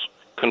visuals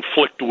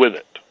conflict with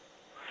it.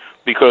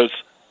 Because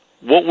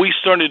what we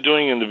started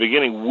doing in the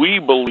beginning, we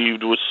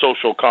believed was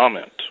social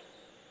comment.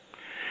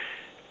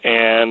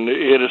 And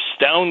it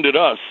astounded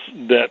us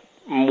that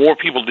more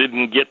people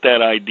didn't get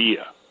that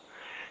idea.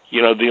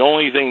 You know, the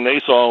only thing they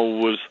saw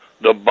was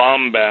the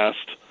bombast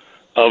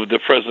of the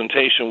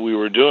presentation we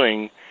were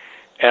doing.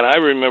 And I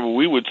remember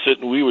we would sit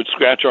and we would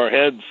scratch our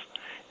heads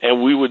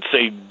and we would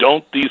say,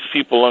 don't these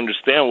people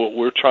understand what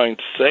we're trying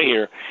to say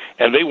here?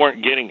 And they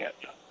weren't getting it.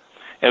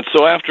 And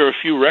so after a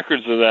few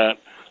records of that,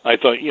 I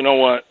thought, you know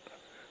what?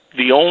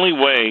 The only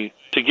way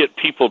to get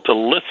people to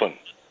listen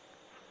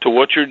to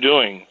what you're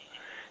doing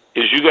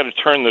is you got to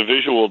turn the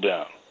visual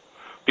down.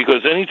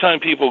 Because anytime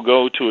people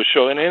go to a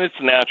show, and it's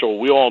natural,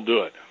 we all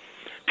do it,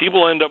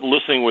 people end up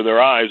listening with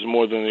their eyes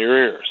more than their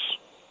ears.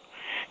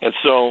 And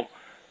so,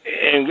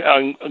 and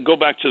I'll go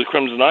back to the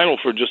Crimson Idol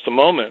for just a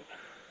moment.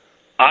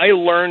 I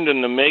learned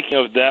in the making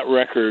of that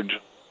record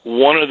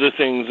one of the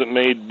things that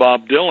made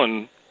Bob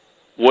Dylan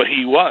what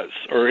he was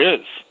or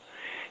is.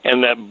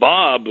 And that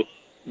Bob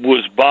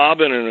was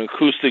Bob and an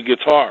acoustic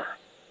guitar.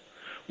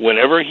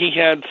 Whenever he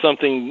had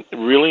something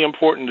really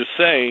important to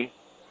say,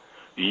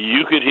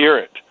 you could hear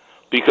it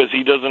because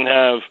he doesn't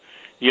have,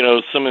 you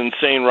know, some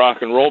insane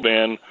rock and roll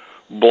band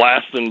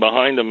blasting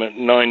behind him at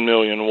 9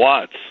 million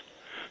watts.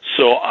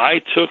 So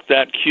I took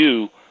that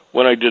cue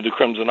when I did the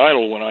Crimson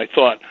Idol. When I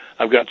thought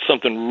I've got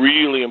something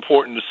really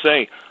important to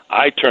say,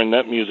 I turned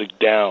that music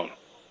down.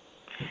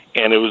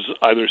 And it was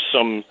either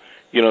some,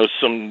 you know,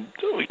 some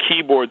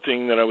keyboard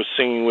thing that I was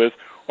singing with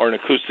or an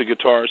acoustic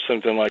guitar or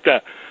something like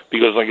that.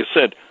 Because like I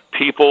said,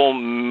 people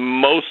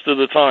most of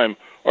the time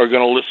are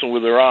going to listen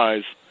with their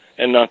eyes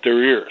and not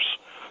their ears.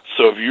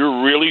 So if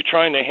you're really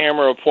trying to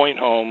hammer a point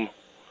home,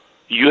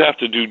 you have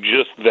to do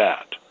just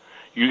that.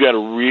 You got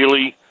to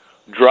really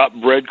drop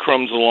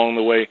breadcrumbs along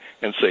the way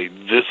and say,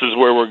 this is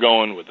where we're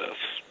going with this.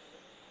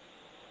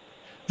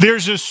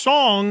 There's a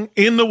song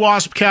in the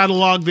W.A.S.P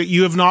catalog that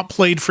you have not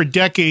played for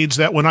decades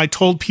that when I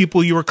told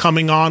people you were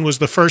coming on was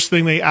the first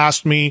thing they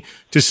asked me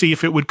to see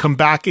if it would come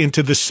back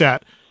into the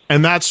set.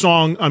 And that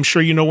song, I'm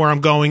sure you know where I'm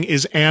going,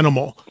 is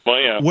Animal. Well,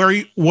 yeah.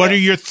 What are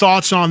your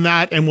thoughts on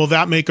that, and will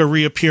that make a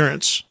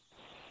reappearance?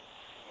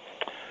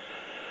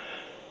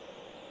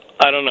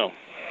 I don't know.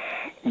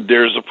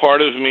 There's a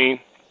part of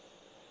me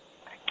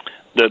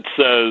that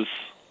says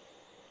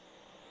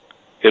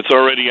it's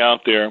already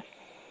out there.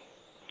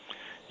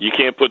 You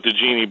can't put the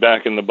genie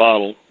back in the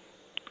bottle.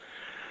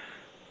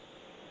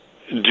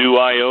 Do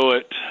I owe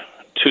it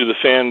to the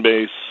fan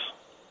base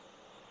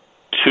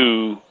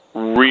to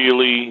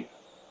really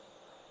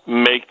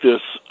make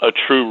this a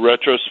true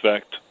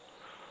retrospect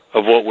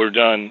of what we've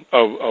done?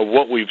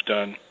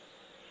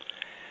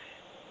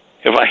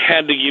 If I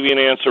had to give you an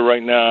answer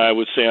right now, I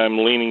would say I'm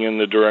leaning in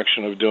the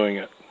direction of doing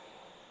it.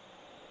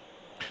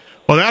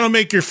 Well, that'll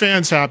make your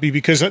fans happy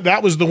because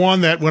that was the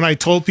one that when I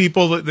told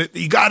people that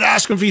you got to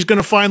ask him if he's going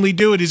to finally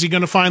do it, is he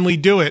going to finally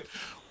do it?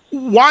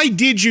 Why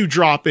did you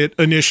drop it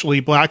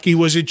initially, Blackie?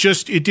 Was it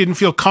just it didn't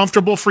feel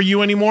comfortable for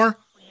you anymore?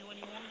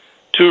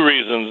 Two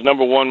reasons.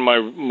 Number one, my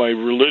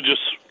religious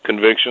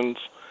convictions,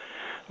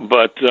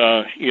 but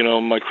you know,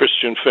 my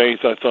Christian faith.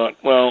 I thought,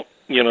 well,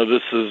 you know,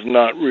 this is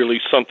not really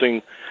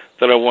something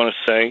that I want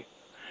to say.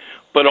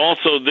 But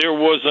also, there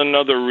was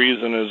another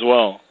reason as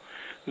well.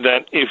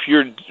 That if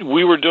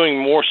we were doing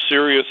more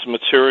serious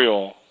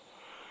material,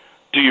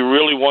 do you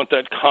really want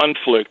that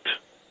conflict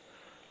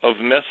of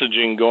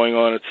messaging going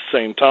on at the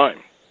same time?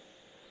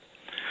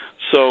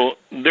 So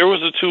there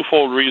was a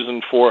twofold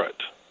reason for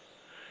it.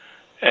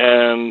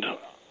 And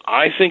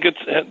I think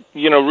it's,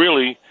 you know,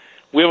 really,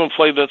 we haven't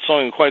played that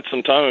song in quite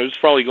some time. It's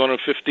probably going on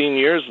 15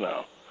 years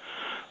now.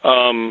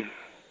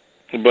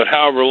 But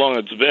however long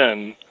it's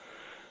been,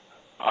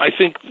 I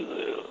think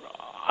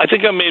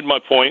I made my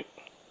point.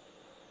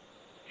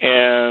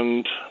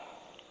 And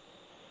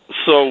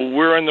so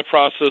we're in the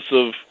process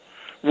of,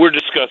 we're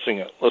discussing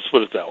it. Let's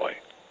put it that way.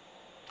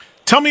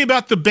 Tell me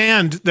about the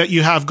band that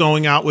you have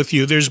going out with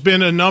you. There's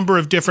been a number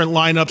of different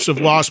lineups of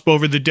W.A.S.P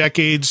over the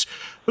decades.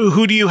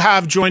 Who do you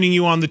have joining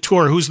you on the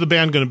tour? Who's the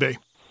band going to be?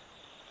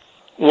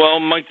 Well,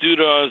 Mike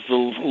Duda is the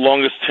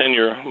longest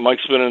tenure.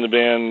 Mike's been in the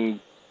band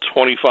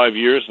 25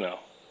 years now,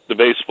 the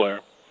bass player.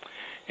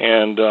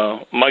 And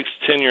Mike's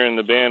tenure in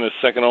the band is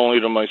second only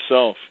to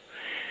myself.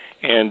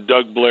 And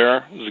Doug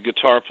Blair is a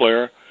guitar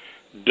player.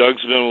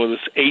 Doug's been with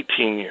us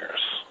 18 years.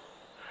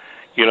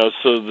 You know,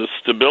 so the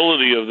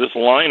stability of this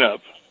lineup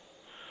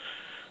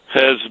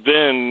has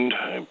been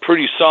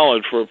pretty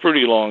solid for a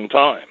pretty long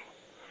time.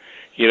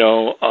 You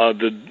know,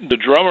 the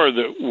drummer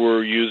that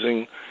we're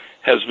using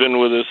has been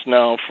with us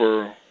now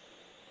for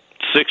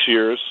 6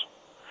 years,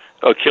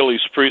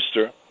 Achilles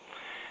Priester.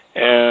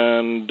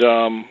 And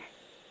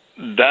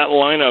that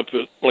lineup,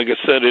 like I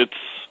said,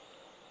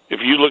 if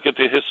you look at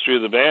the history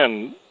of the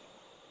band,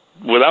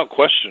 without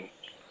question,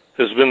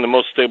 has been the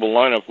most stable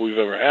lineup we've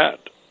ever had.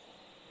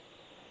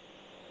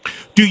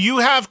 Do you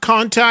have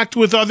contact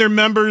with other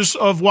members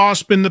of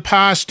WASP in the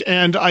past?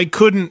 And I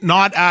couldn't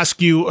not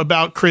ask you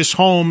about Chris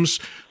Holmes.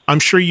 I'm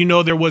sure you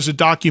know there was a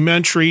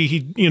documentary.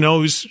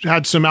 He's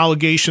had some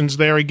allegations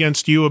there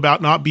against you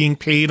about not being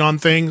paid on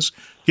things. Do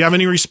you have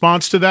any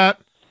response to that?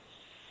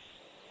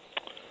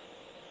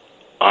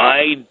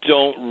 I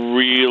don't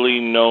really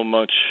know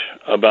much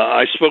about.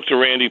 I spoke to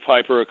Randy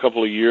Piper a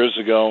couple of years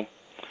ago.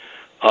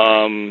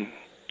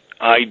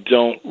 I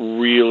don't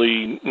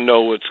really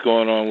know what's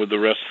going on with the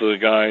rest of the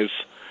guys.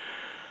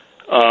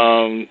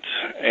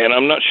 And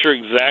I'm not sure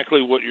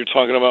exactly what you're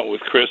talking about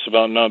with Chris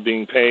about not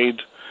being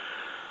paid.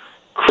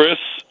 Chris,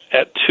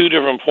 at two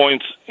different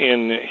points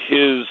in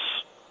his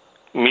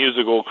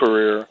musical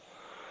career,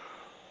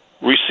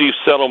 received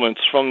settlements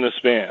from this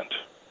band.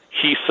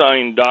 He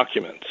signed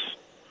documents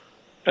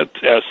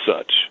as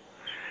such,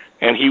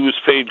 and he was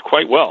paid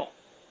quite well.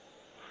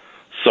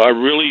 So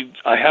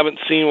I haven't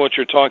seen what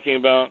you're talking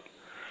about.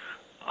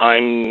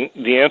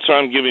 The answer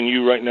I'm giving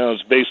you right now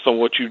is based on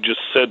what you just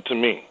said to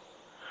me.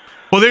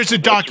 Well, there's a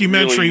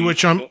documentary,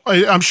 which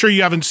I'm sure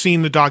you haven't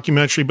seen the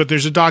documentary, but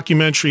there's a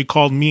documentary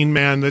called Mean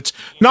Man that's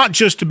not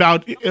just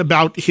about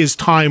his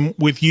time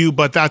with you,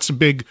 but that's a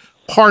big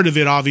part of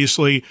it,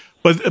 obviously.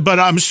 But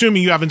I'm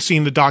assuming you haven't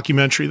seen the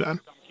documentary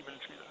then.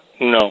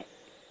 No.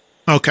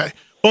 Okay.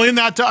 Well, in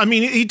that, I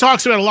mean, he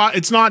talks about a lot.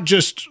 It's not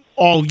just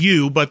all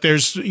you, but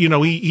there's,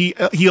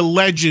 he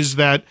alleges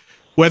that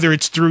whether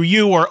it's through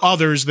you or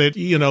others that,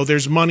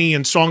 there's money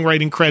and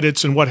songwriting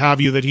credits and what have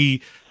you that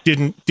he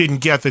didn't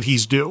get that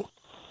he's due.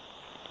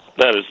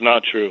 That is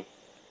not true.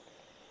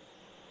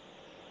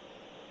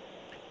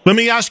 Let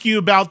me ask you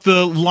about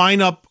the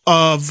lineup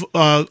of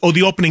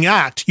the opening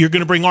act. You're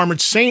going to bring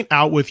Armored Saint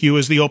out with you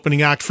as the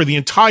opening act for the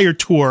entire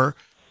tour.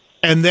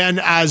 And then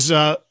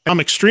I'm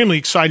extremely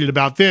excited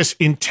about this,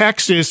 in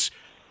Texas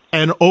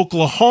and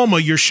Oklahoma,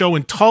 your show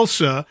in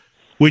Tulsa,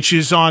 which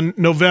is on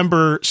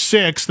November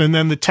 6th, and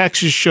then the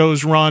Texas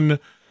shows run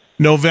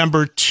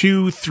November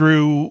 2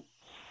 through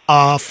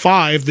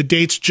 5. The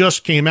dates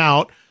just came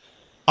out.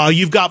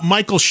 You've got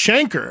Michael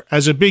Schenker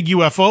as a big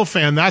UFO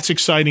fan. That's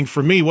exciting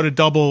for me. What a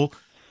double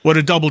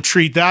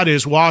treat that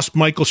is. W.A.S.P,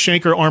 Michael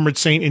Schenker, Armored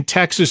Saint in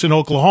Texas and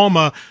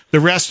Oklahoma. The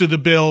rest of the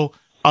bill,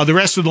 the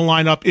rest of the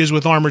lineup is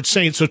with Armored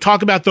Saint. So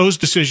talk about those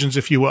decisions,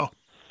 if you will.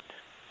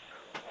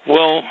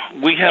 Well,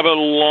 we have a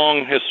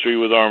long history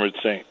with Armored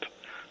Saint.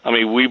 I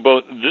mean,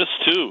 this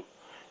too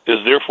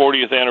is their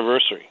 40th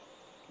anniversary,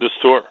 this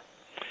tour.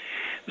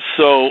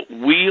 So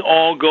we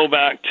all go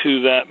back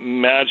to that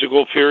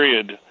magical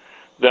period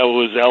that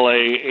was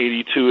LA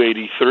 82,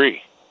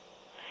 83.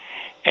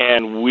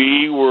 And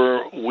we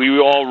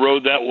all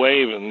rode that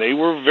wave, and they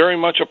were very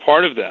much a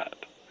part of that.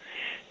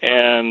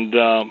 And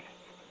to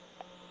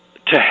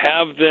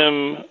have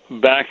them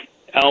back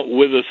out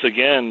with us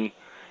again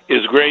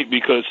is great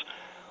because,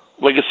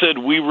 like I said,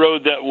 we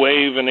rode that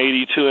wave in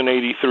 82 and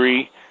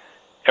 83.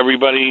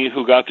 Everybody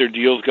who got their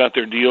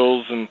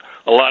deals, and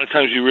a lot of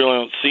times you really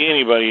don't see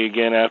anybody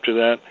again after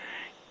that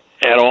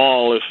at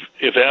all,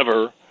 if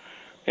ever.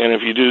 And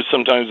if you do,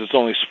 sometimes it's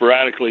only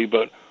sporadically.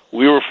 But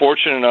we were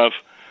fortunate enough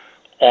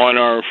on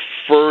our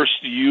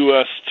first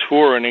U.S.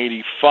 tour in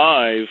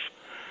 85,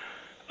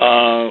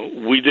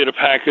 we did a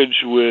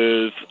package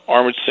with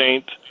Armored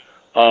Saint,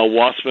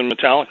 W.A.S.P, and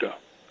Metallica.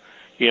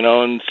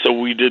 And so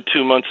we did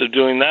 2 months of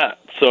doing that.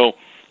 So,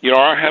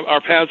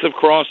 our paths have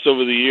crossed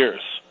over the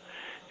years.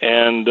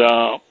 And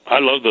I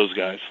love those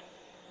guys.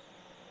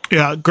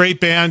 Yeah, great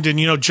band.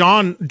 And,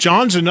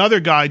 John's another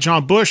guy,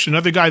 John Bush,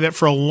 another guy that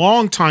for a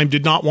long time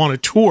did not want to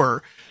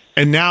tour.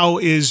 And now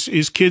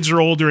his kids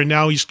are older, and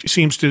now he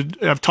seems to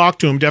have talked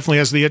to him, definitely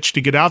has the itch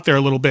to get out there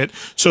a little bit.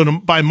 So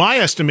by my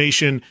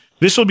estimation,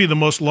 this will be the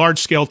most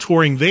large-scale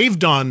touring they've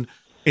done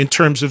in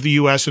terms of the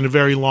U.S. in a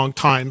very long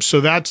time.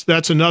 So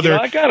that's another...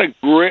 I got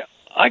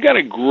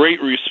a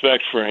great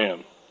respect for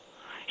him.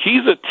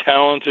 He's a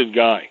talented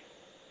guy.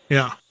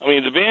 Yeah. I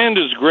mean, the band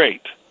is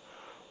great.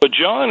 But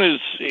John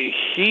is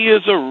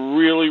a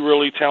really,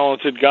 really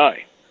talented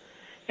guy.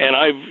 And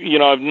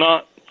I've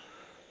not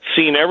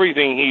seen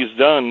everything he's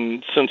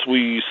done since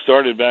we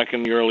started back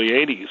in the early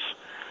 80s.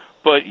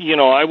 But,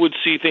 I would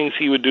see things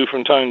he would do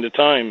from time to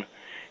time.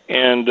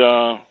 And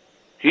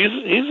he's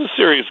a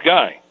serious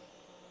guy.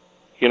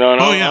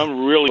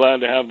 I'm really glad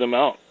to have them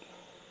out.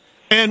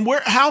 And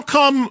how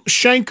come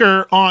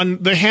Schenker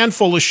on the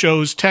handful of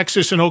shows,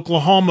 Texas and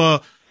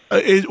Oklahoma, how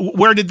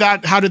did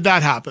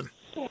that happen?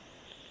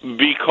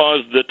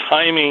 Because the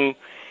timing,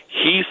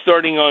 he's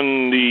starting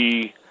on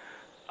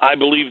I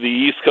believe the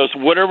East Coast,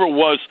 whatever it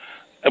was,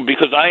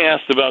 because I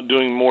asked about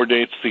doing more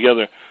dates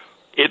together.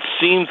 It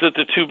seems that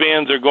the two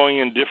bands are going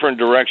in different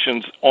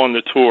directions on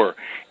the tour.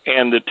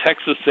 And the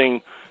Texas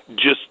thing,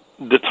 just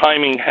the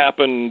timing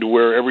happened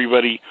where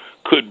everybody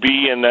could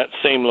be in that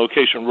same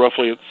location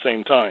roughly at the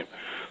same time.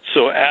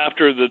 So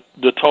after the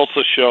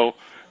Tulsa show,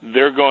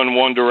 they're going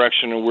one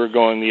direction and we're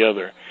going the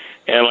other.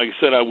 And like I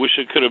said, I wish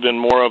it could have been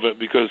more of it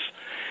because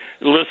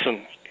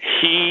Listen,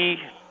 he's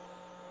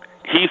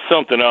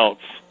something else.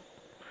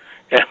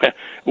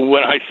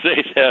 When I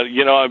say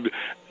that,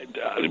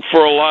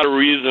 for a lot of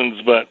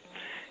reasons, but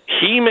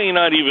he may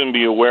not even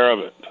be aware of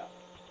it.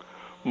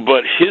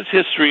 But his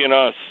history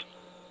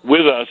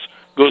with us,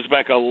 goes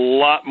back a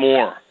lot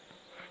more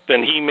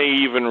than he may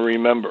even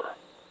remember.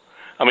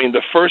 I mean,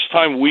 the first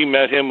time we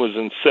met him was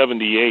in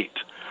 '78,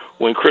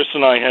 when Chris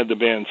and I had the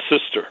band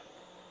Sister.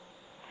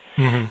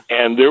 Mm-hmm.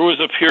 And there was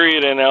a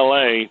period in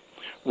L.A.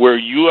 where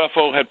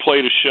UFO had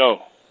played a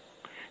show,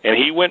 and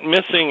he went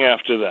missing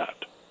after that,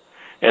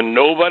 and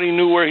nobody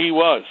knew where he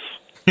was.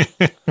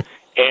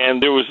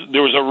 And there was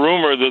a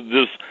rumor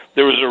that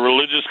there was a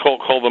religious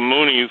cult called the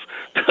Moonies,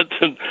 that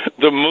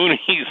the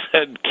Moonies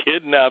had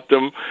kidnapped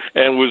him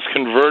and was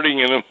converting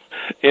him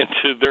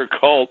into their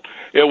cult.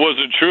 It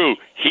wasn't true.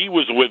 He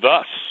was with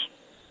us.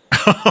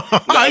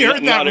 I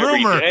heard that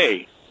rumor.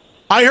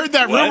 I heard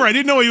that rumor. I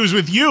didn't know he was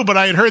with you, but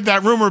I had heard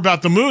that rumor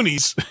about the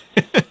Moonies.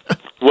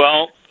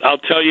 Well, I'll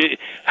tell you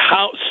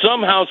how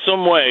somehow,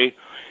 some way,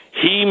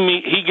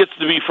 he gets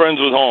to be friends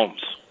with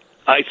Holmes.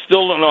 I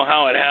still don't know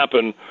how it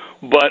happened,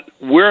 but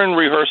we're in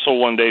rehearsal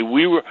one day.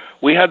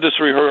 We had this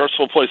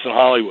rehearsal place in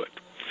Hollywood.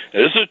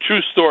 And this is a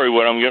true story,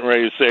 what I'm getting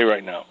ready to say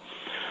right now.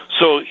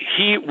 So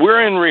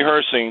we're in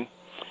rehearsing.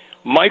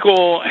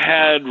 Michael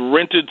had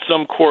rented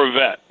some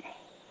Corvette.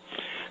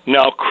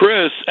 Now,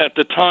 Chris, at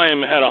the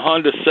time, had a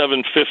Honda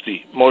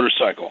 750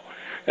 motorcycle,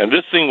 and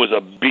this thing was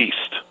a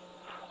beast.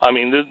 I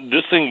mean,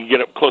 this thing could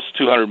get up close to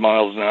 200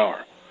 miles an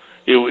hour.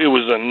 It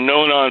was a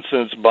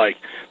no-nonsense bike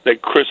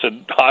that Chris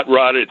had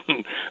hot-rodded.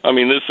 I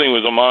mean, this thing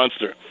was a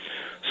monster.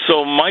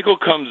 So Michael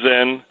comes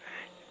in.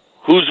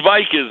 Whose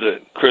bike is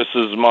it? Chris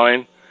is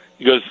mine.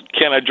 He goes,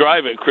 can I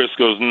drive it? Chris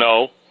goes,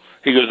 no.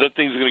 He goes, that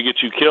thing's going to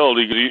get you killed.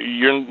 He goes,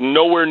 you're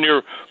nowhere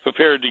near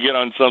prepared to get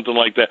on something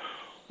like that.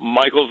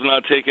 Michael's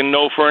not taking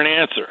no for an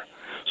answer.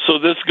 So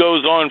this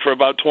goes on for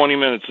about 20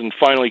 minutes, and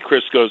finally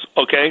Chris goes,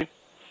 okay,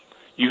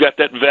 you got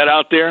that vet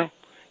out there?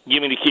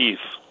 Give me the keys.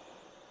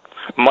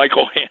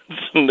 Michael hands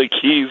him the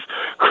keys.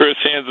 Chris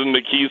hands him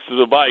the keys to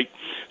the bike.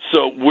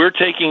 So we're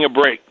taking a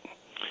break.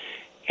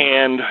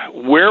 And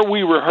where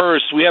we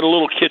rehearsed, we had a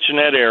little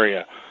kitchenette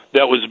area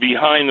that was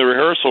behind the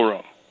rehearsal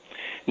room.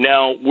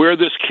 Now, where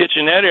this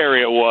kitchenette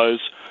area was,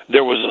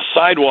 there was a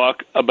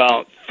sidewalk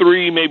about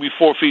 3, maybe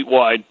 4 feet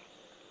wide.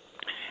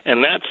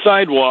 And that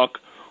sidewalk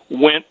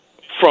went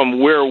from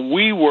where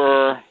we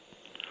were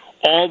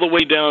all the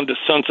way down to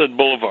Sunset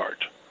Boulevard,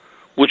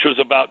 which was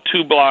about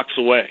 2 blocks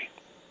away.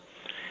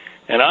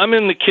 And I'm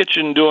in the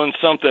kitchen doing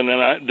something,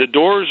 and the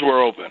doors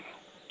were open.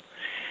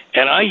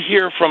 And I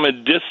hear from a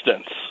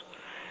distance,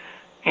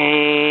 and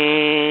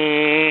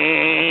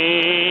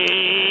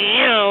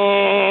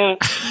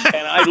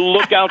I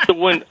look out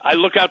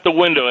the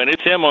window, and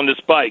it's him on this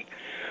bike.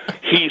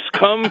 He's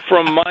come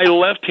from my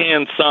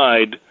left-hand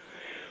side,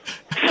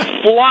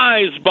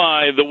 flies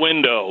by the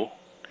window.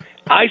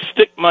 I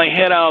stick my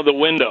head out of the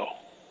window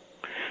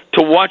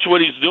to watch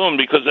what he's doing,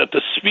 because at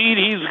the speed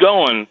he's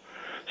going,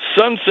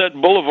 Sunset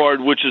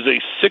Boulevard, which is a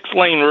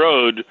 6-lane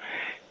road,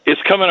 is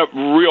coming up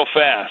real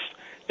fast.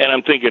 And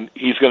I'm thinking,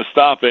 he's going to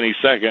stop any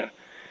second.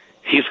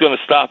 He's going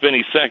to stop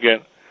any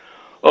second.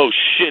 Oh,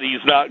 shit,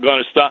 he's not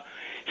going to stop.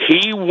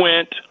 He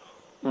went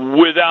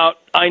without,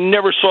 I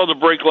never saw the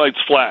brake lights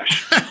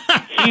flash.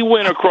 He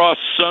went across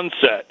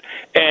Sunset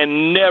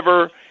and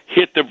never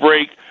hit the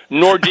brake,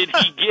 nor did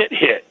he get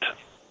hit.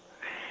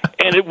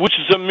 And which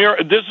is a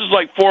miracle. This is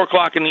like 4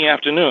 o'clock in the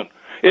afternoon.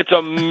 It's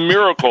a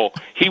miracle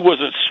he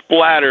wasn't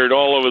splattered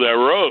all over that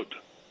road.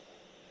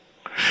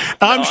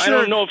 I'm sure. I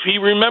don't know if he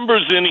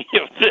remembers any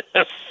of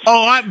this.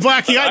 Oh,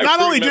 Blackie, I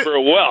remember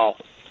it well.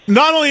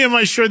 Not only am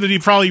I sure that he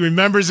probably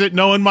remembers it,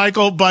 knowing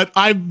Michael, but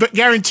I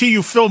guarantee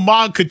you Phil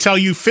Mogg could tell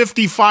you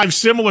 55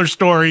 similar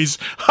stories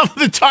of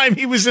the time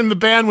he was in the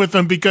band with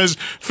them, because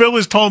Phil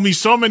has told me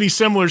so many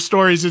similar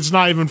stories, it's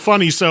not even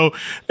funny. So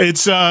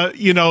it's,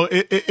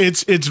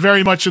 it's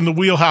very much in the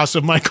wheelhouse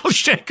of Michael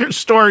Schenker's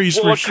stories,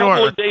 for sure. A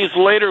couple of days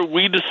later,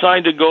 we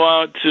decided to go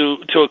out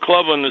to a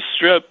club on the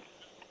Strip.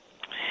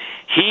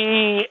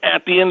 He,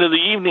 at the end of the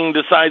evening,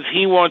 decides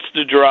he wants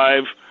to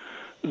drive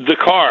the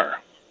car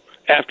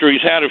after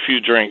he's had a few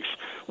drinks.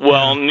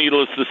 Well,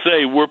 needless to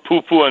say, we're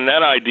poo-pooing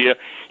that idea.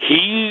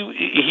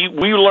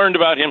 We learned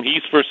about him.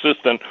 He's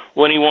persistent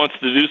when he wants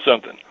to do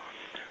something.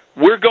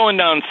 We're going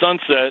down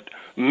Sunset.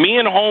 Me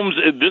and Holmes,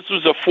 this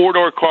was a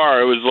 4-door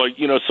car. It was like,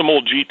 some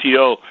old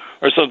GTO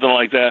or something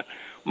like that.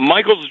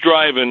 Michael's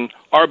driving.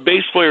 Our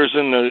bass player's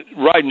in the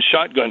riding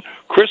shotgun.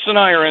 Chris and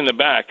I are in the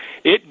back.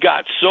 It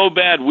got so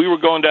bad, we were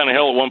going down a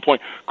hill at one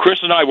point.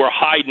 Chris and I were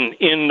hiding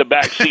in the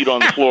back seat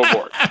on the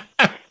floorboard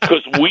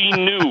because we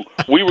knew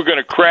we were going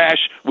to crash.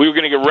 We were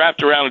going to get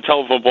wrapped around a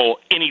telephone pole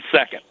any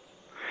second.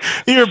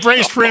 You're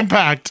braced for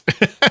impact.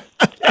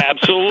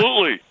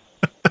 Absolutely.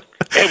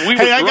 And we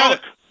were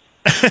drunk.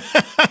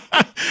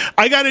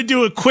 I got to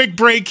do a quick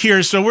break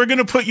here, so we're going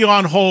to put you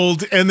on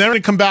hold, and then we're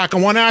going to come back. I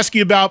want to ask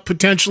you about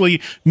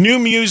potentially new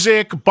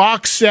music,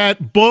 box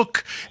set,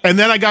 book, and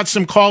then I got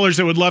some callers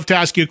that would love to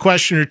ask you a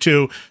question or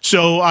two.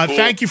 So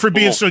thank you for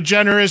being so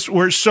generous.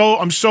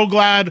 I'm so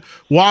glad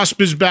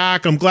WASP is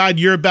back. I'm glad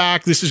you're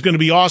back. This is going to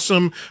be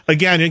awesome.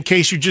 Again, in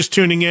case you're just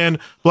tuning in,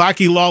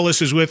 Blackie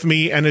Lawless is with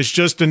me and has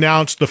just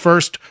announced the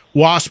first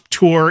WASP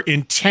tour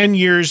in 10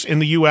 years in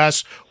the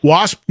U.S.,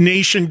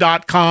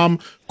 waspnation.com.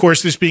 Of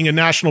course, this being a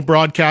national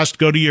broadcast,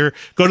 go to the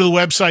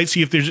website,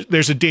 see if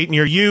there's a date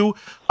near you.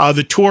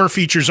 The tour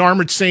features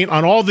Armored Saint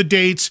on all the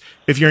dates.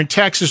 If you're in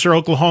Texas or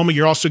Oklahoma,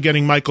 you're also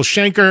getting Michael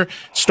Schenker.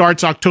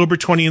 Starts October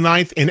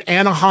 29th in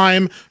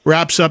Anaheim,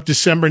 wraps up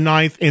December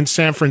 9th in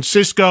San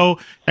Francisco,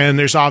 and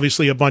there's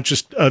obviously a bunch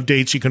of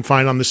dates you can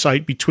find on the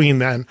site between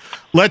then.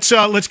 Let's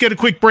get a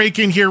quick break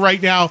in here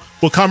right now.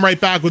 We'll come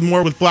right back with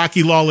more with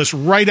Blackie Lawless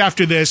right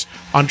after this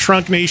on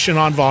Trunk Nation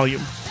on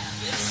Volume.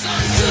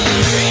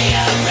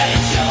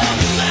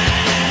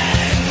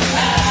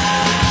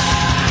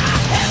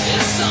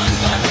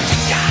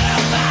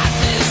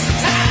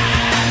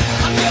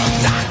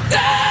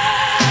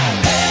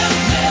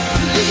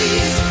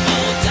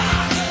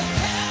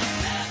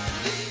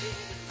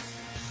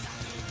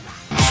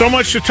 So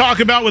much to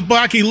talk about with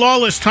Blackie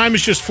Lawless. Time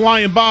is just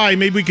flying by.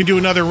 Maybe we can do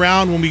another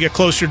round when we get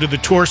closer to the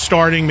tour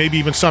starting, maybe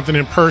even something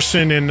in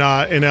person in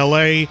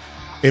L.A.,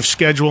 if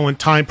schedule and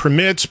time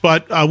permits.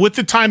 But with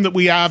the time that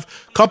we have,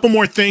 a couple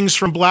more things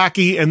from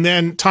Blackie, and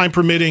then time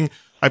permitting,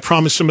 I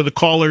promise some of the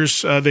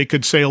callers they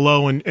could say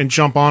hello and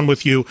jump on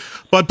with you.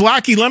 But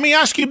Blackie, let me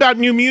ask you about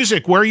new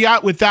music. Where are you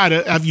at with that?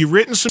 Have you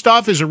written some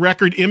stuff? Is a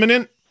record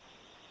imminent?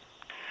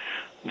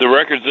 The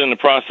record's in the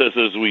process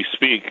as we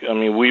speak. I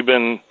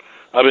mean,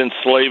 I've been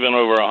slaving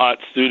over a hot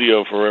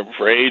studio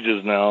for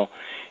ages now,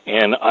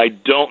 and I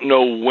don't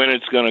know when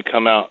it's going to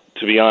come out,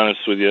 to be honest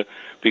with you,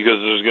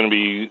 because there's going to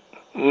be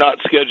not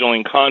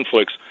scheduling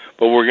conflicts,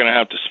 but we're going to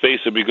have to space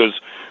it because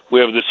we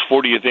have this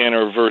 40th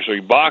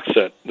anniversary box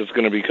set that's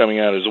going to be coming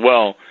out as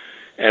well,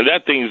 and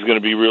that thing is going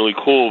to be really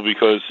cool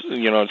because,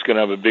 you know, it's going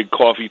to have a big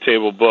coffee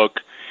table book,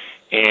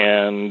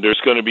 and there's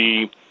going to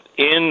be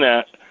in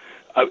that,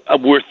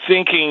 we're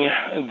thinking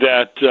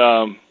that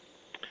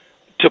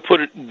to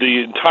put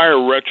the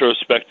entire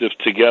retrospective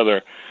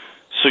together,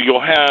 so you'll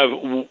have,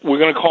 we're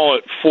going to call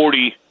it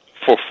 40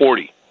 for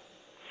 40.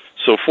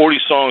 So 40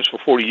 songs for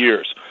 40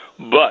 years.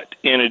 But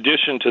in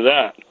addition to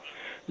that,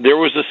 there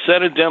was a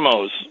set of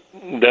demos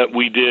that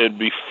we did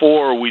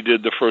before we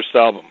did the first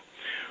album.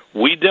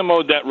 We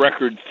demoed that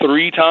record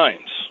 3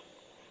 times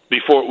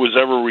before it was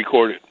ever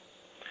recorded.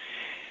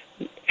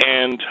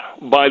 And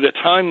by the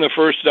time the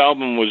first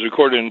album was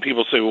recorded, and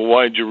people say, well,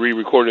 why did you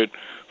re-record it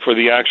for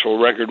the actual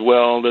record?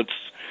 Well, that's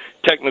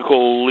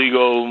technical,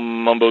 legal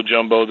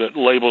mumbo-jumbo that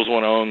labels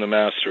want to own the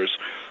masters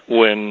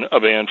when a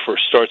band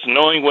first starts.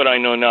 Knowing what I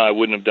know now, I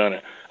wouldn't have done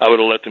it. I would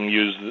have let them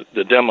use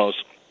the demos.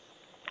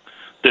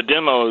 The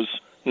demos,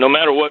 no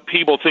matter what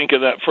people think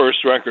of that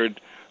first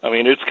record, I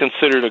mean, it's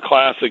considered a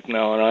classic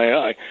now, and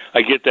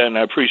I get that and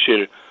I appreciate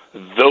it.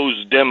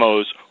 Those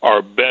demos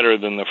are better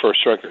than the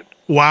first record.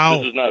 Wow.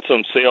 This is not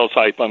some sales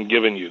hype I'm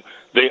giving you.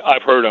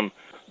 I've heard them.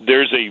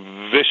 There's a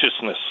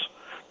viciousness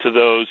to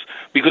those,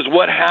 because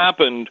what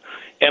happened,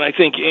 and I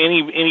think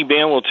any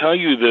band will tell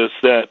you this,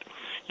 that,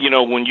 you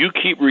know, when you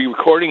keep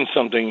re-recording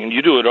something and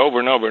you do it over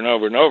and over and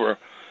over and over,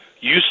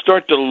 you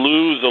start to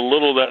lose a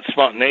little of that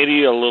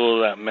spontaneity, a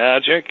little of that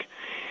magic.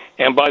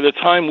 And by the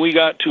time we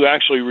got to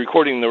actually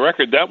recording the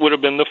record, that would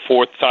have been the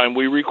 4th time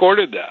we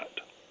recorded that.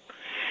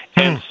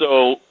 And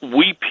so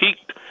we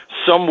peaked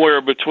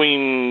somewhere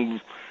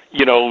between,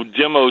 you know,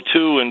 demo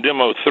 2 and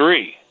demo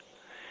 3.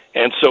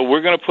 And so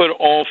we're going to put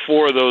all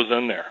 4 of those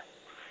in there.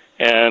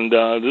 And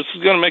this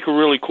is going to make a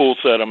really cool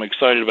set I'm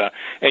excited about.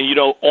 And, you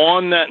know,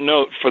 on that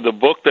note, for the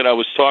book that I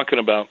was talking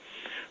about,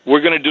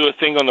 we're going to do a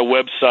thing on the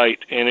website,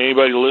 and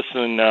anybody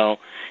listening now,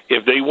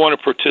 if they want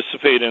to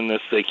participate in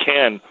this, they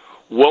can.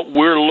 What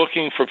we're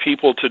looking for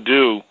people to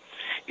do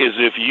is,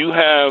 if you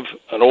have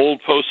an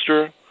old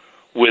poster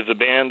with a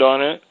band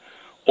on it,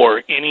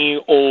 or any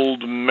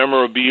old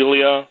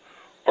memorabilia,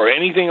 or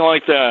anything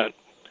like that,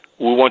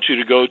 we want you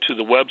to go to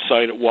the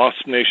website at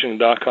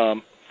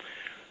waspnation.com.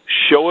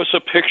 Show us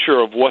a picture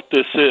of what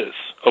this is,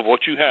 of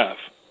what you have.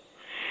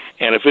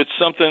 And if it's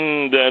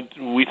something that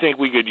we think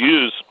we could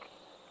use,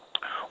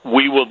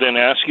 we will then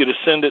ask you to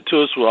send it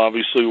to us.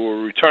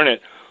 We'll return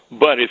it.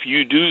 But if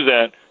you do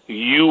that,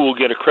 you will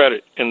get a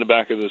credit in the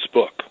back of this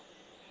book.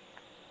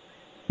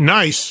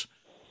 Nice.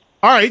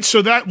 All right,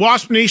 so that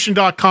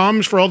waspnation.com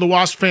is for all the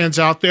WASP fans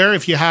out there.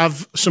 If you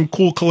have some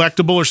cool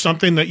collectible or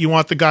something that you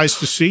want the guys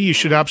to see, you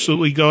should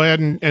absolutely go ahead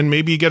and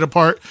maybe get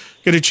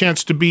a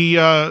chance to be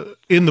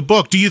in the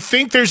book. Do you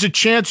think there's a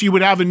chance you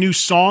would have a new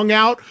song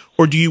out,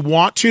 or do you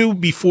want to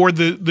before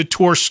the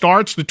tour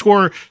starts? The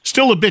tour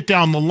still a bit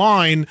down the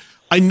line.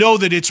 I know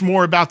that it's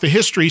more about the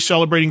history,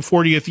 celebrating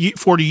 40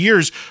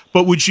 years,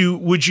 but would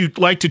you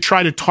like to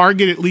try to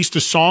target at least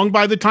a song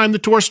by the time the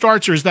tour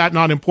starts, or is that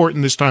not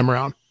important this time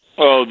around?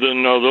 Oh,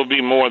 no, there'll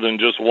be more than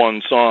just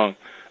one song.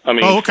 I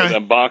mean, for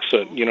that box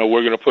set, we're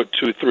going to put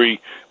 2, 3,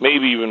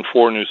 maybe even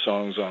 4 new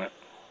songs on it.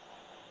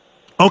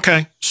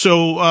 Okay,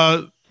 so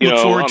look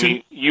forward to. I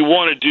mean, you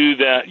want to do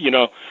that.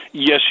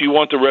 Yes, you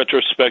want the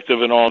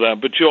retrospective and all that,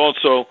 but you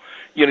also,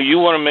 you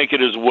want to make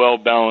it as well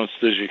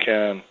balanced as you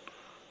can.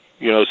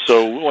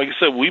 So like I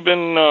said, we've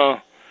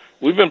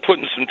been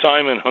putting some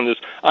time in on this.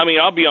 I mean,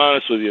 I'll be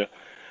honest with you.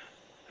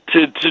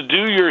 To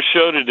do your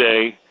show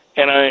today,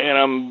 and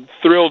I'm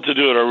thrilled to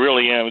do it. I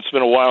really am. It's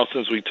been a while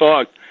since we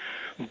talked,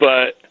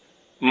 but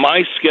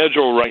my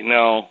schedule right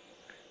now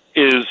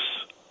is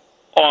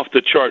off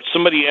the charts.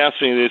 Somebody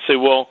asked me, they say,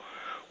 "Well,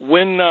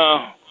 when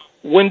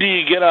do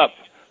you get up?"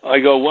 I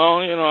go,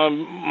 "Well,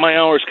 my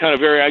hours kind of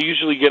vary. I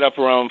usually get up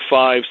around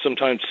 5,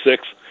 sometimes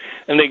 6."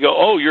 And they go,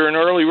 "Oh, you're an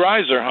early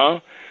riser,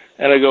 huh?"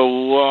 And I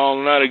go, "Well,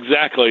 not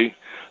exactly,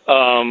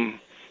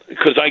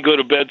 because I go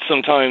to bed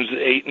sometimes at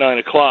 8, 9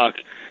 o'clock."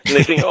 And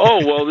they think,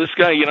 "Oh, well, this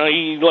guy,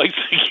 he likes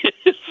to get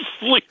his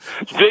sleep."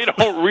 They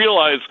don't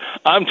realize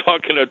I'm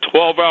talking a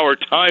 12-hour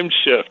time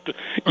shift.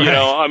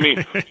 I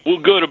mean, we'll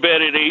go to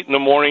bed at 8 in the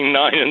morning,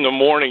 9 in the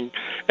morning,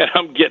 and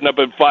I'm getting up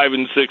at 5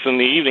 and 6 in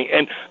the evening.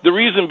 And the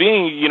reason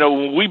being,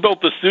 when we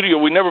built the studio,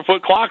 we never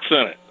put clocks in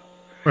it.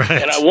 Right.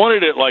 And I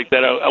wanted it like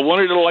that. I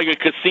wanted it like a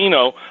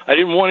casino. I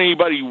didn't want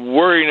anybody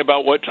worrying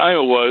about what time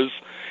it was.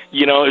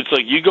 It's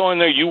like you go in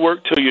there, you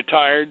work till you're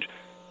tired,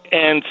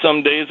 and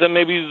some days that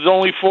maybe it's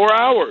only 4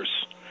 hours,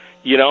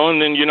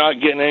 and then you're not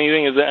getting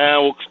anything. Is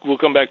we'll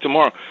come back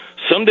tomorrow.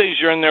 Some days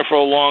you're in there for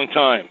a long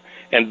time,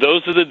 and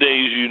those are the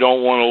days you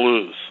don't want to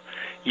lose.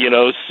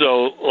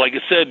 So like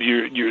I said,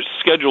 your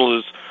schedule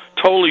is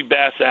totally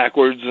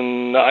backwards,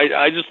 and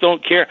I just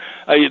don't care.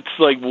 It's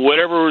like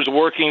whatever was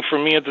working for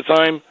me at the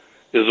time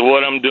is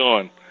what I'm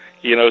doing.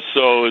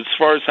 So as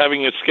far as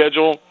having a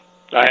schedule,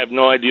 I have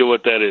no idea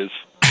what that is.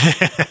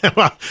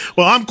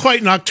 well, I'm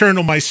quite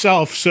nocturnal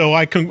myself, so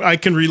I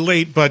can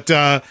relate. But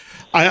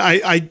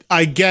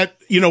I get,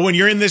 when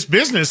you're in this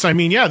business, I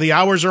mean, yeah, the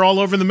hours are all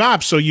over the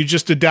map. So you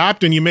just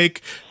adapt and you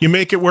make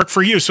it work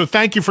for you. So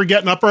thank you for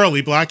getting up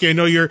early, Blackie. I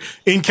know you're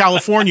in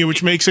California,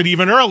 which makes it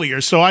even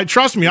earlier. So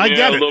trust me, I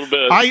get it. A little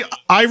bit.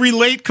 I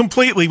relate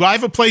completely. I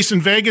have a place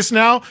in Vegas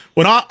now.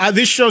 When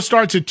this show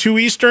starts at 2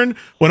 Eastern,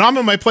 when I'm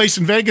in my place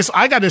in Vegas,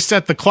 I got to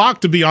set the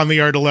clock to be on the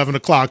air at 11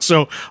 o'clock.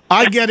 So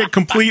I get it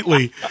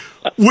completely.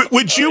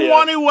 Would you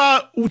want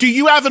to? Do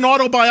you have an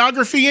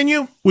autobiography in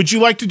you? Would you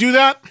like to do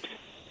that?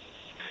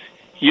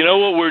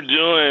 What we're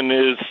doing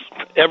is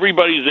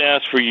everybody's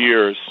asked for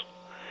years,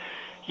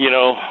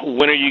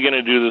 when are you going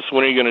to do this?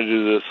 When are you going to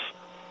do this?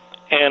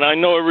 And I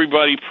know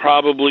everybody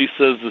probably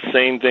says the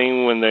same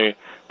thing when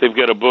they've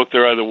got a book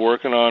they're either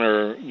working on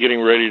or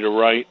getting ready to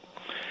write.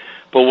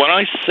 But when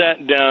I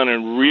sat down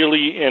and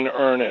really in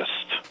earnest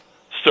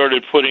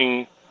started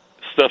putting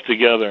stuff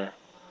together,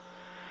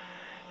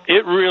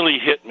 it really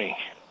hit me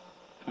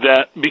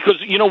that because,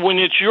 when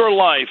it's your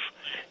life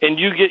and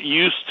you get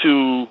used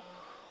to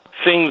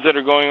things that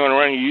are going on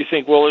around you, you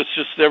think, well, it's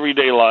just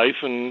everyday life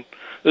and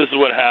this is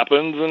what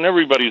happens and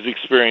everybody's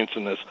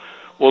experiencing this.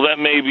 Well, that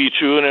may be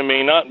true and it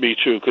may not be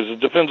true because it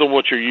depends on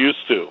what you're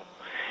used to.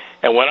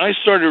 And when I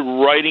started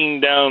writing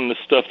down the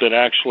stuff that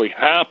actually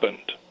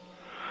happened,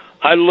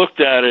 I looked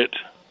at it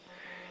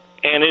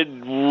and it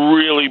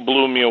really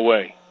blew me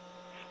away.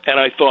 And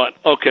I thought,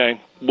 okay,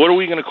 what are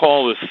we going to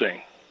call this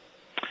thing?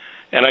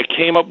 And I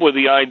came up with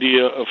the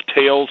idea of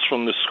Tales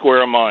from the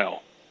Square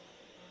Mile.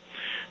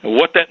 And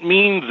what that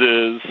means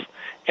is,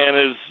 and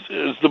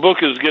as the book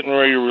is getting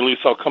ready to release,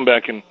 I'll come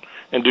back and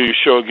do your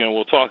show again.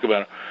 We'll talk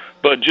about it.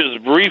 But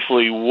just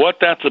briefly, what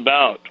that's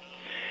about.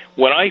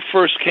 When I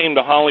first came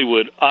to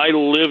Hollywood, I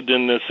lived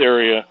in this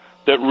area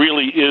that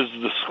really is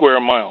the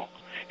Square Mile.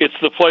 It's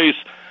the place,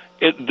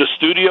 the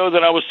studio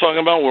that I was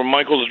talking about where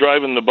Michael's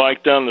driving the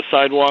bike down the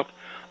sidewalk,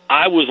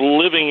 I was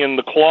living in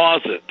the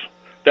closet.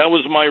 That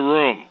was my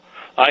room.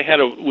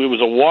 It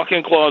was a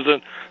walk-in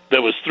closet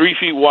that was 3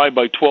 feet wide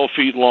by 12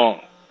 feet long.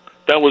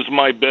 That was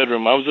my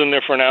bedroom. I was in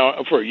there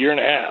for a year and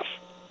a half.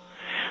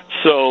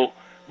 So,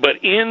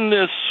 but in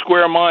this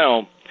Square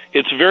Mile,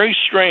 it's very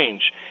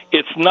strange.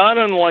 It's not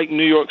unlike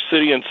New York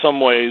City in some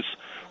ways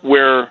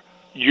where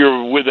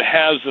you're with the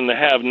haves and the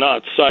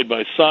have-nots side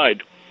by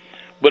side.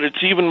 But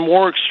it's even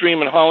more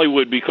extreme in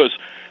Hollywood because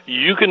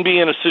you can be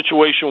in a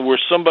situation where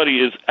somebody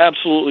is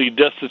absolutely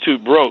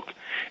destitute broke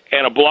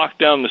and a block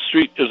down the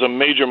street is a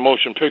major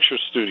motion picture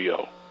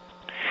studio.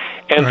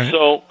 And right.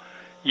 So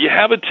you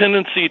have a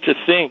tendency to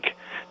think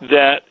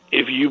that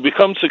if you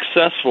become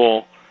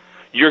successful,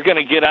 you're going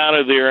to get out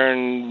of there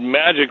and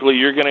magically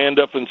you're going to end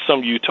up in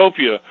some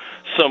utopia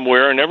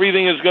somewhere and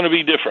everything is going to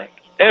be different.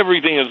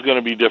 Everything is going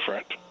to be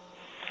different.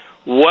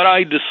 What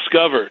I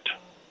discovered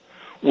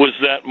was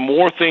that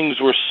more things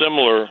were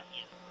similar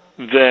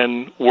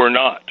than were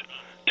not.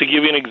 To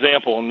give you an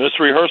example, in this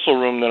rehearsal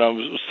room that I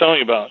was telling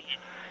you about,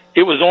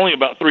 it was only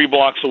about 3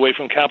 blocks away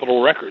from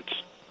Capitol Records.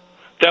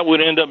 That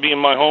would end up being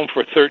my home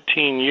for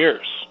 13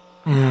 years.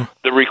 Mm.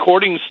 The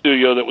recording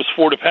studio that was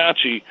Fort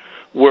Apache,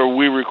 where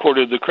we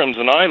recorded The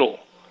Crimson Idol,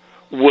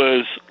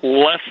 was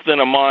less than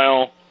a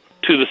mile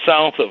to the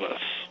south of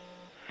us.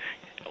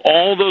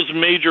 All those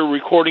major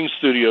recording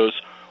studios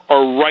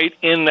are right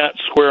in that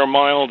square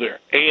mile there.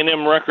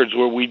 A&M Records,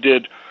 where we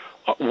did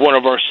one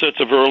of our sets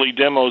of early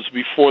demos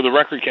before the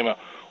record came out.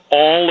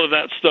 All of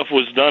that stuff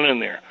was done in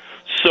there.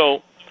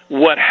 So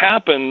what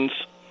happens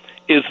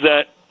is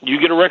that you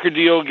get a record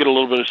deal, get a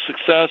little bit of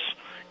success,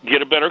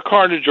 get a better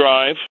car to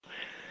drive,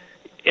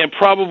 and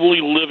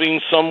probably living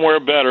somewhere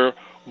better,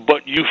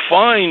 but you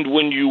find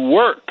when you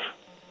work,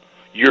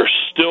 you're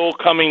still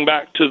coming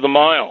back to the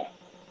mile.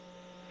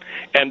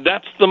 And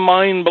that's the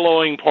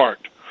mind-blowing part.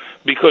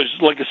 Because,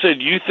 like I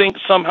said, you think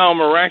somehow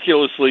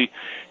miraculously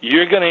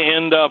you're going to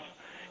end up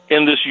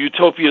in this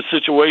utopia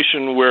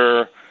situation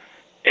where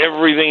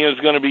everything is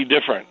going to be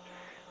different.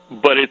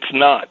 But it's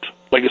not.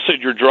 Like I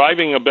said, you're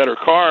driving a better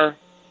car,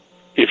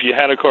 if you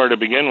had a car to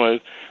begin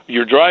with.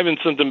 You're driving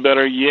something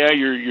better. Yeah,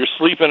 you're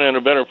sleeping in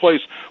a better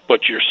place,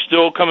 but you're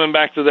still coming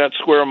back to that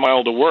square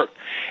mile to work.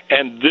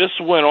 And this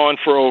went on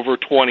for over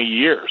 20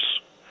 years.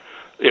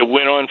 It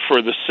went on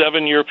for the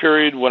 7-year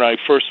period when I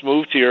first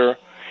moved here,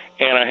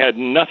 and I had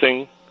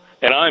nothing,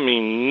 and I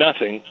mean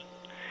nothing,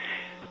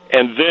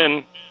 and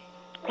then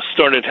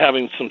started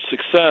having some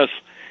success,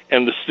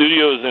 and the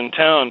studios in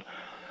town.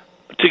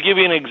 To give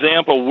you an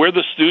example, where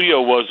the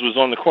studio was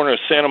on the corner of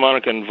Santa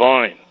Monica and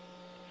Vine.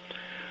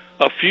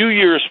 A few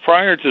years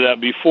prior to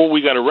that, before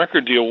we got a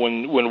record deal,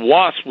 when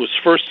W.A.S.P was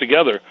first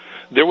together,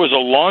 there was a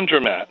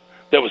laundromat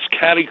that was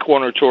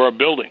catty-corner to our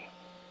building.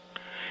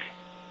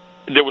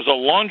 There was a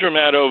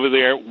laundromat over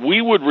there.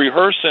 We would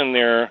rehearse in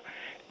there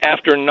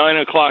after 9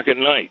 o'clock at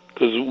night,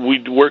 because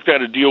we worked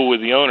out a deal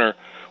with the owner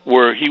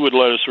where he would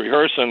let us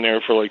rehearse in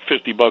there for like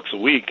 $50 a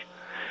week.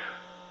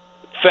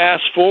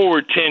 Fast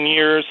forward 10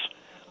 years,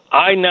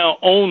 I now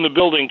own the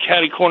building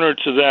catty-corner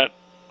to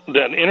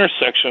that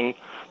intersection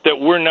that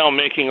we're now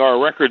making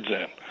our records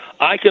in.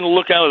 I can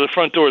look out of the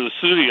front door of the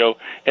studio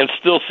and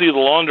still see the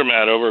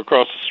laundromat over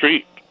across the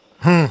street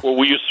where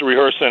we used to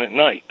rehearse in at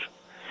night.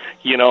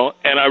 You know,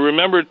 and I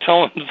remember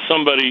telling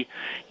somebody,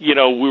 you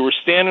know, we were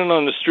standing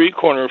on the street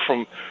corner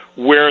from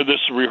where this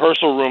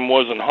rehearsal room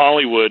was in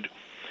Hollywood.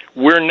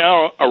 We're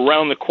now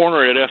around the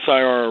corner at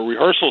SIR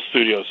Rehearsal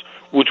Studios,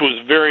 which was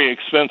very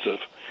expensive.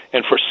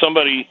 And for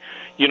somebody,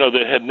 you know,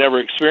 that had never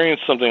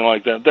experienced something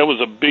like that, that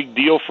was a big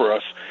deal for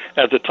us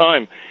at the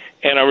time.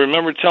 And I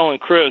remember telling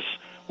Chris,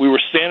 we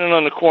were standing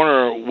on the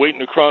corner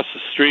waiting across the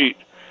street,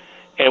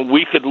 and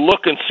we could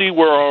look and see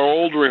where our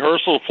old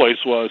rehearsal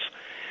place was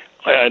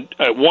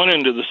at one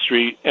end of the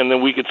street, and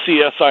then we could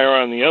see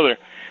SIR on the other.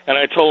 And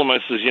I told him, I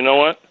says, you know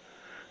what?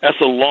 That's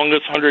the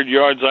longest 100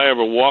 yards I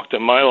ever walked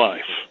in my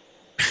life.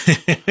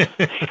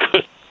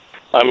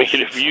 I mean,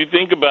 if you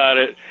think about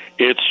it,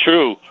 it's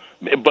true.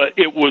 But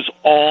it was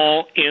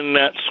all in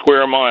that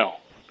square mile.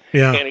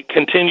 Yeah. And it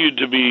continued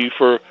to be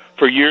for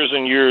years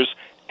and years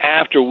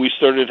after we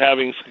started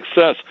having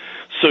success.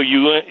 So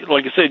you,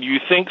 like I said, you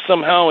think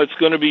somehow it's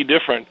going to be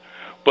different,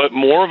 but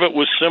more of it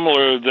was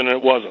similar than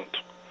it wasn't.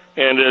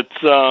 And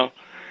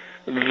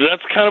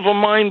that's kind of a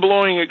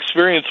mind-blowing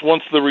experience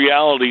once the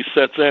reality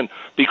sets in,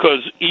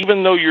 because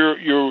even though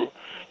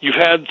you've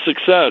had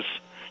success,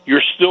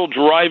 you're still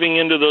driving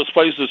into those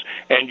places,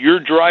 and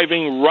you're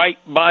driving right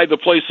by the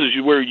places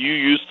where you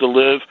used to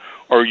live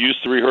or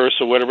used to rehearse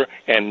or whatever,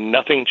 and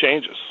nothing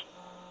changes.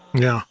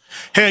 Yeah.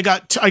 Hey,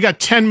 I got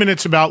 10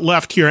 minutes about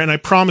left here, and I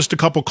promised a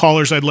couple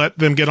callers I'd let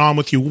them get on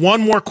with you.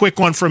 One more quick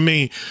one from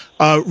me.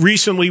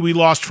 Recently, we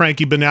lost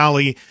Frankie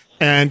Banali,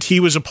 and he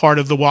was a part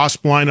of the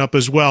W.A.S.P lineup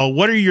as well.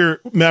 What are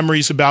your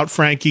memories about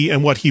Frankie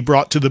and what he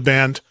brought to the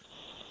band?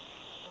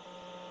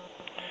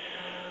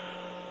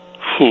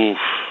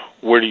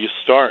 Where do you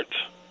start?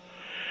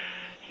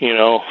 You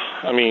know,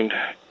 I mean,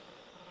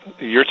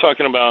 you're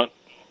talking about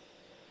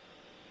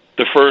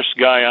the first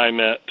guy I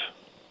met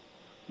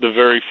the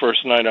very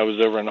first night I was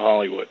ever in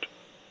Hollywood.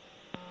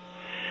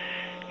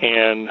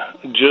 And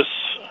just,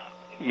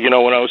 you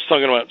know, when I was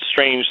talking about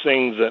strange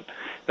things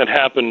that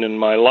happened in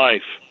my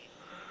life,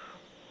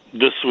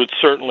 this would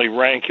certainly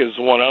rank as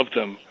one of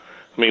them.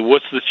 I mean,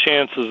 what's the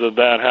chances of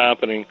that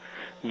happening,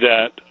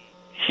 that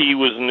he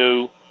was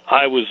new,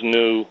 I was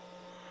new,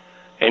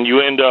 and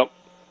you end up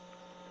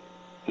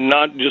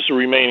not just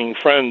remaining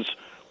friends,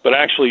 but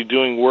actually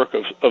doing work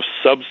of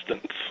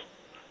substance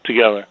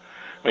together.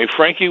 I mean,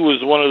 Frankie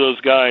was one of those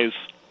guys.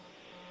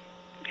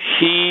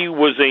 He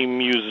was a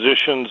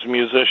musician's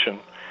musician.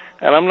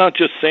 And I'm not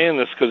just saying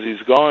this because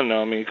he's gone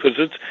now. I mean,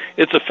 because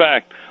it's a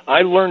fact.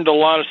 I learned a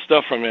lot of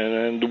stuff from him.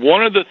 And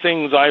one of the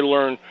things I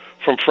learned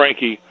from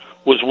Frankie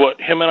was what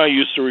him and I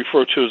used to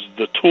refer to as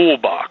the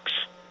toolbox,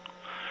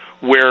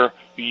 where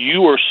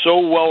you are so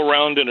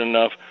well-rounded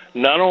enough,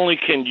 not only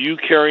can you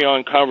carry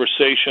on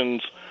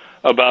conversations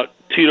about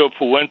Tito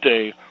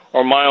Puente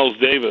or Miles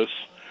Davis,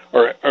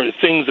 or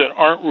things that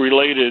aren't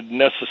related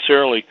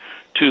necessarily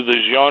to the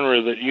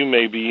genre that you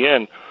may be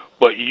in,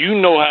 but you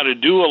know how to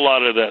do a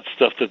lot of that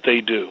stuff that they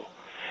do.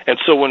 And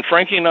so when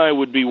Frankie and I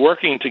would be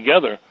working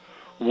together,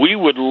 we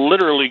would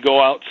literally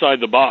go outside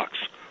the box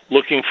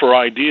looking for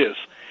ideas.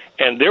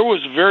 And there was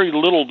very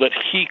little that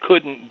he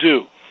couldn't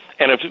do.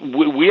 And if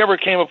we ever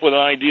came up with an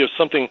idea of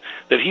something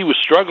that he was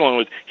struggling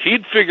with,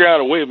 he'd figure out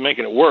a way of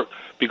making it work,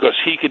 because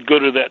he could go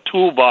to that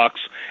toolbox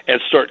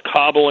and start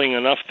cobbling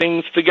enough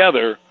things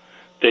together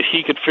that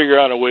he could figure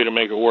out a way to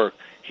make it work.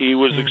 He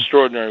was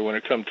extraordinary when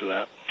it comes to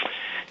that.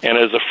 And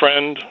as a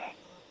friend,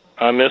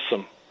 I miss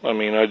him. I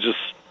mean,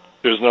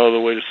 there's no other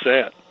way to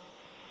say it.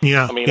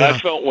 Yeah. I mean, I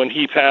felt when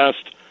he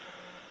passed,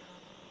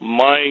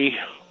 my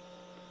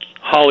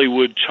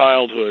Hollywood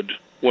childhood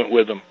went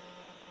with him.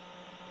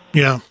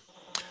 Yeah.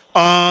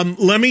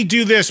 Let me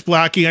do this,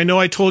 Blackie. I know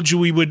I told you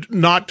we would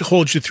not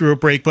hold you through a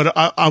break, but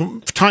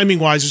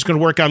timing-wise, it's going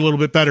to work out a little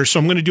bit better. So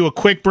I'm going to do a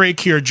quick break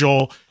here,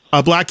 Joel.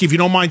 Blackie, if you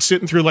don't mind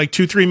sitting through like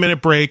 2-3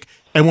 minute break,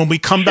 and when we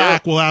come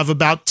back, we'll have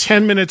about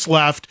 10 minutes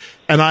left.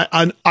 And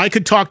I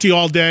could talk to you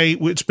all day.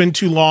 It's been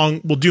too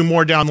long. We'll do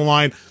more down the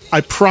line.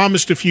 I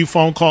promised a few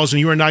phone calls, and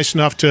you were nice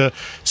enough to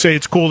say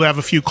it's cool to have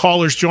a few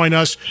callers join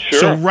us. Sure.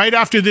 So right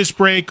after this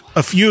break,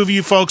 a few of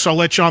you folks, I'll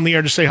let you on the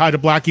air to say hi to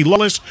Blackie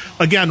Lawless.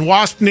 Again,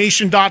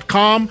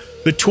 waspnation.com.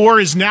 The tour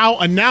is now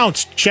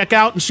announced. Check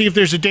out and see if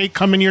there's a date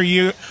coming near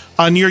you.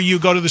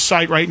 Go to the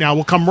site right now.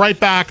 We'll come right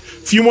back. A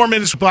few more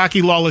minutes with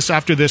Blackie Lawless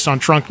after this on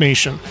Trunk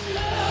Nation.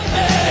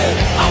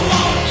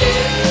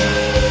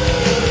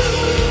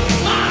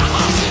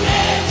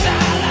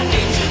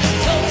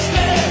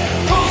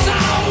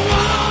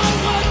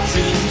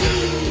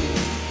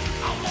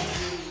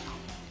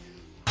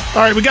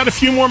 All right, we got a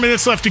few more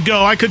minutes left to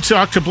go. I could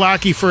talk to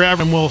Blackie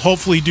forever, and we'll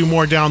hopefully do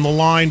more down the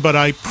line, but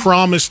I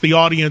promised the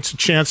audience a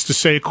chance to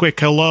say a quick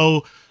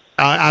hello,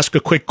 ask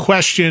a quick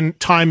question.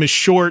 Time is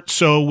short,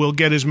 so we'll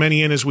get as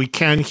many in as we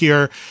can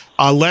here.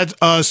 Let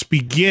us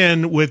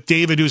begin with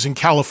David, who's in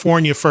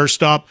California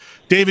first up.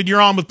 David, you're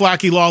on with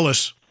Blackie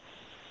Lawless.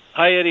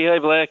 Hi, Eddie. Hi,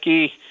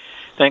 Blackie.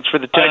 Thanks for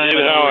the time. Hi,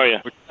 David. How are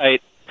you?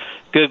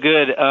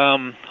 Good.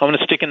 I'm going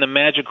to stick in the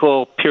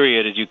magical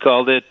period, as you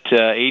called it,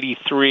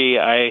 83.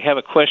 I have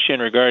a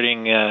question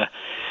regarding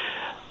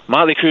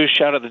Motley Crue's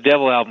Shout at the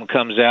Devil album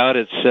comes out.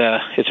 It's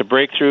a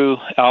breakthrough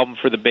album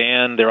for the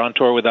band. They're on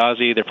tour with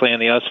Ozzy. They're playing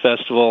the US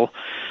Festival.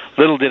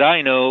 Little did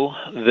I know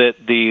that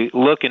the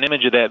look and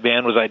image of that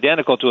band was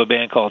identical to a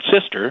band called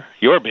Sister,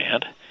 your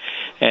band.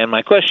 And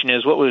my question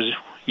is, what was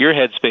your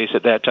headspace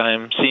at that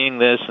time, seeing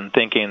this and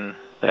thinking,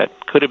 that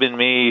could have been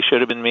me,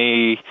 should have been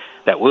me,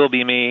 that will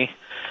be me?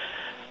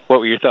 What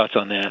were your thoughts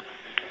on that?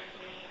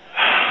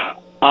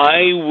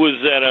 I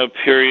was at a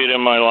period in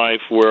my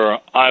life where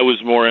I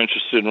was more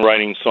interested in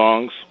writing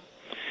songs,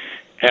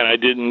 and I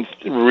didn't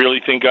really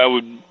think I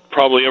would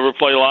probably ever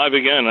play live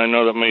again. I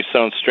know that may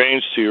sound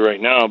strange to you right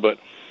now, but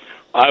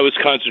I was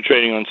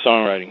concentrating on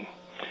songwriting.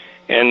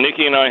 And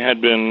Nicky and I had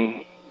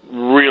been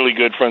really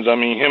good friends. I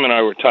mean, him and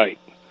I were tight.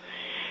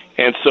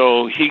 And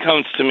so he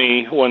comes to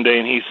me one day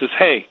and he says,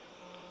 "Hey,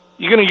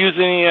 you going to use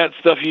any of that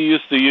stuff you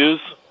used to use?"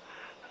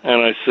 And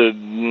I said,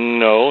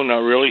 "No, not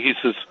really." He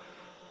says,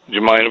 "Do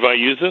you mind if I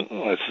use it?"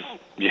 I said,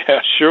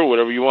 "Yeah, sure,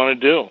 whatever you want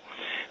to do."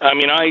 I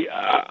mean,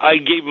 I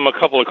gave him a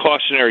couple of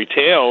cautionary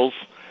tales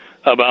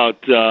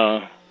about,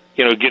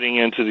 getting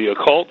into the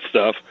occult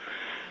stuff,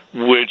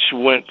 which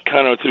went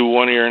kind of through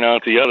one ear and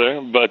out the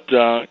other, but,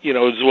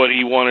 it's what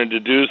he wanted to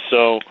do.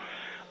 So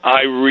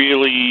I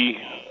really,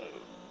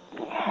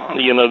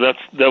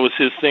 that was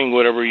his thing,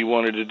 whatever he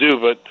wanted to do.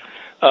 But,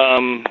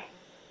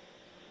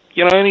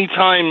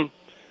 anytime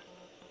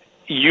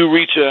you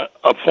reach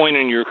a point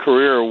in your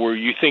career where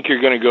you think you're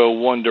going to go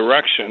one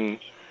direction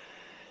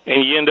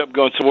and you end up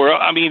going somewhere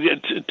else. I mean,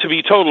 to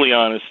be totally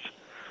honest,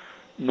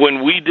 when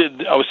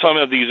I was talking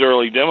about these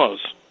early demos,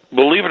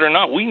 believe it or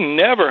not, we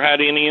never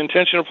had any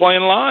intention of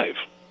playing live.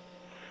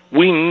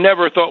 We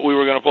never thought we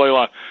were going to play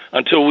live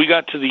until we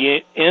got to the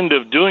end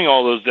of doing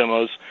all those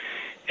demos.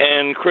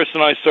 And Chris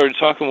and I started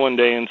talking one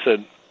day and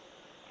said,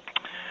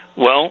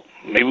 well,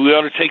 maybe we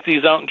ought to take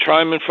these out and try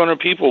them in front of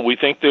people. We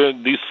think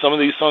some of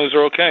these songs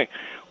are okay.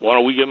 Why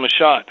don't we give them a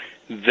shot?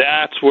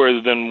 That's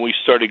where then we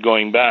started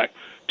going back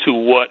to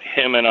what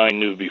him and I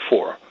knew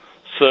before.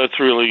 So that's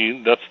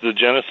the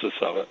genesis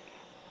of it.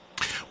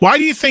 Why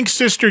do you think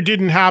Sister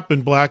didn't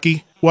happen,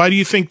 Blackie? Why do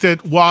you think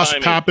that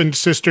W.A.S.P happened,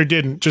 Sister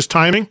didn't? Just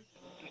timing?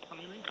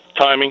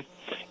 Timing.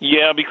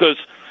 Yeah, because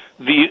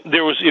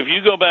if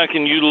you go back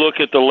and you look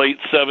at the late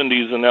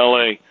 70s in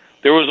L.A.,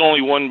 there was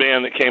only one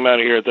band that came out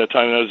of here at that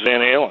time, and that was Van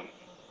Halen.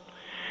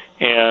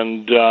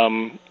 And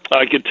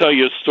I could tell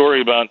you a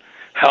story about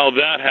how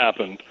that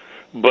happened,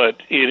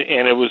 but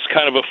it was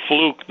kind of a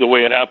fluke the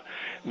way it happened.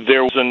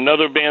 There was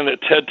another band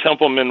that Ted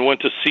Templeman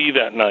went to see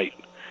that night,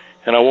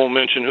 and I won't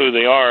mention who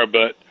they are,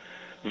 but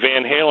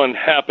Van Halen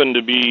happened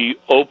to be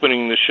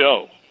opening the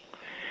show.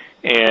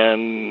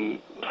 And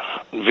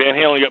Van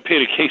Halen got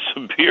paid a case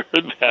of beer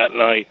that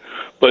night,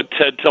 but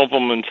Ted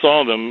Templeman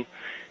saw them.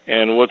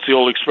 And what's the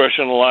old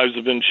expression? Lives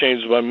have been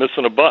changed by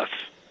missing a bus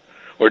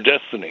or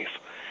destinies.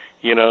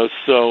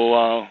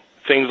 So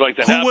things like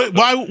that happen.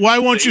 Why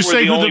won't you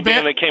say who the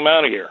band that came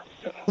out of here?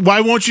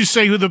 Why won't you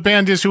say who the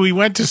band is who he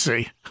went to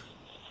see?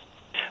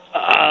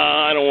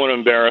 I don't want to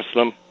embarrass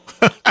them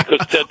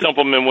because Ted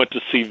Templeman went to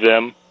see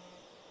them.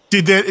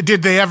 Did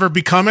they ever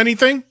become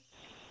anything?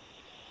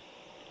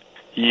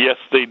 Yes,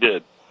 they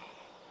did.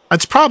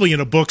 It's probably in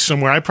a book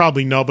somewhere. I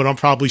probably know, but I'm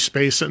probably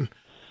spacing.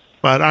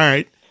 But all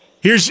right.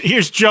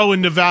 Here's Joe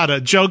in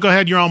Nevada. Joe, go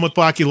ahead. You're on with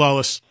Blackie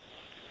Lawless.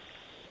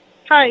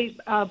 Hi,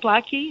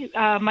 Blackie.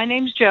 My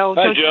name's Joe.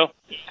 Hi, Joe.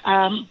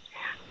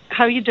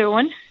 How you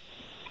doing?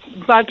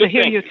 Glad to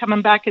hear you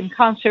coming back in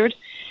concert.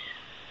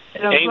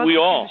 Ain't we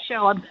all?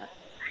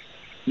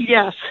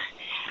 Yes.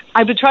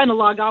 I've been trying to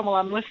log on while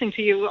I'm listening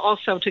to you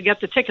also to get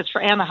the tickets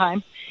for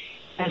Anaheim.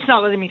 And it's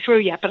not letting me through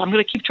yet, but I'm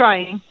going to keep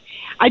trying.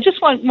 I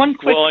just want one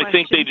quick question. I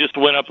think they just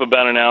went up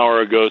about an hour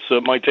ago, so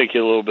it might take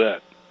you a little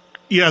bit.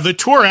 Yeah, the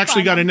tour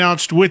actually got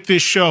announced with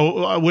this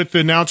show, with the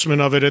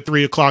announcement of it at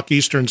 3:00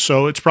 Eastern.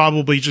 So it's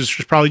probably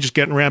just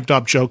getting ramped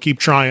up. Joe, keep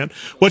trying.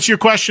 What's your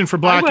question for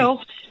Blackie? I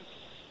will.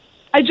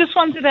 I just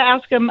wanted to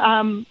ask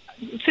him,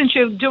 since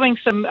you're doing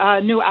some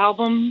new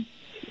album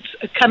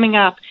coming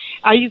up,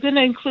 are you going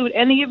to include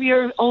any of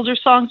your older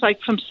songs,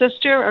 like from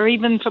Sister or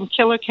even from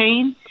Killer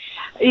Kane?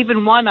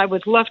 Even one, I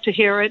would love to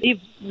hear it,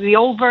 the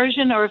old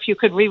version, or if you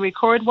could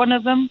re-record one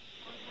of them.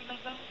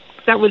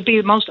 That would be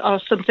the most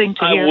awesome thing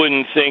to hear. I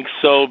wouldn't think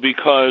so,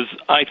 because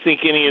I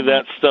think any of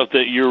that stuff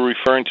that you're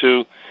referring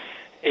to,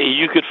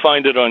 you could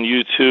find it on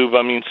YouTube.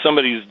 I mean,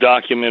 somebody's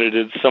documented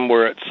it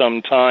somewhere at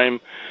some time.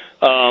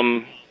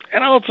 And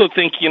I also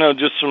think,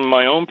 just from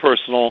my own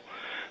personal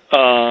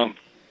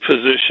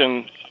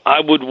position,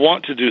 I would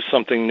want to do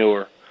something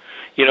newer.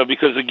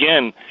 Because,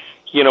 again,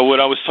 what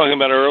I was talking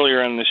about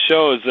earlier in the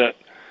show is that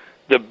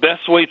the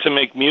best way to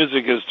make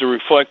music is to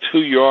reflect who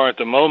you are at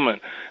the moment,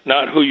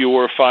 not who you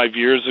were 5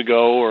 years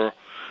ago or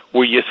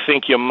where you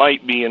think you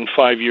might be in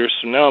 5 years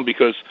from now,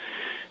 because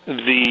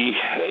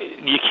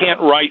you can't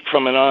write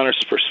from an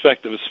honest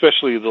perspective,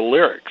 especially the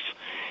lyrics.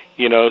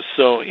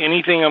 So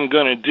anything I'm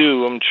going to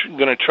do, I'm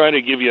going to try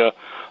to give you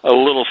a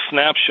little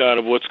snapshot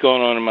of what's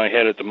going on in my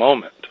head at the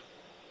moment.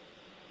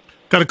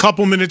 Got a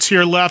couple minutes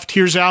here left.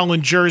 Here's Al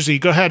in Jersey.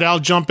 Go ahead, Al,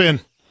 jump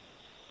in.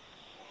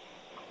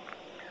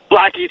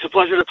 Blackie, it's a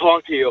pleasure to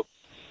talk to you.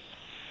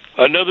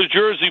 Another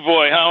Jersey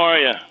boy. How are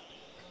you?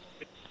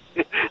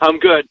 I'm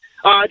good.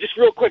 Just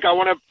real quick, I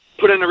want to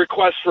put in a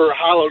request for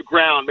Hallowed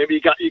Ground.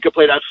 Maybe you could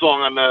play that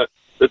song on the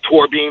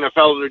tour, being a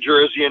fellow New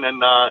Jerseyan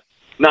and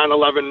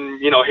 9/11,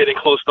 hitting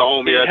close to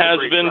home here. It has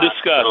been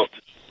discussed.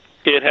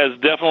 It has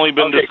definitely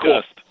been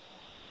discussed.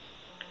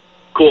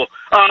 Cool.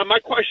 My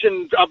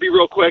question, I'll be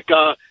real quick.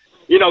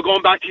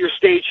 Going back to your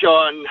stage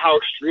show and how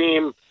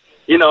extreme,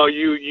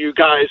 you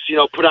guys,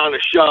 put on a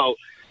show.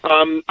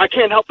 I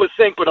can't help but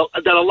think,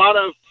 that a lot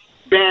of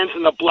bands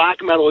in the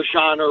black metal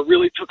genre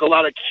really took a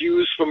lot of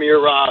cues from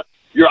your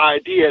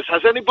ideas.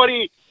 Has any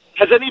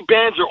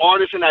bands or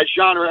artists in that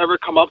genre ever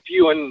come up to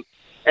you and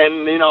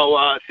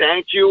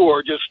thanked you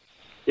or just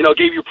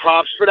gave you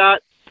props for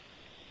that?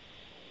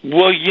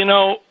 Well, and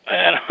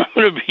I'm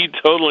going to be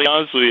totally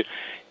honest with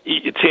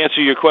you. To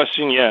answer your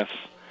question, yes.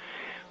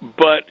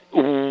 But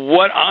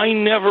what I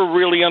never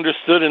really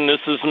understood, and this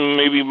is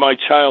maybe my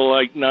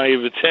childlike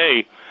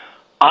naivete,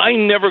 I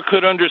never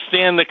could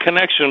understand the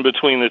connection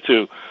between the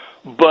two.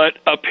 But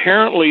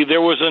apparently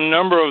there was a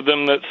number of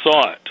them that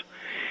saw it.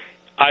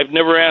 I've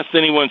never asked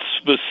anyone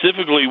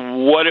specifically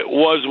what it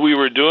was we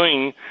were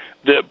doing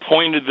that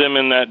pointed them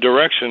in that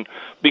direction,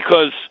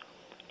 because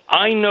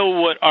I know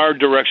what our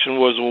direction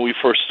was when we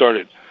first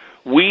started.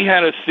 We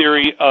had a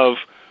theory of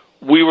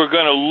we were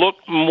going to look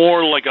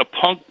more like a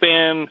punk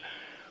band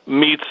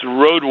meets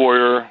Road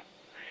Warrior,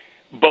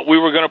 but we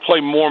were going to play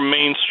more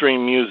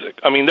mainstream music.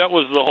 I mean, that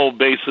was the whole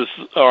basis,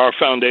 or our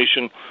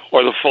foundation,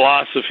 or the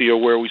philosophy of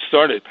where we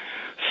started.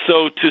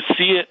 So to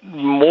see it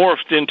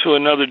morphed into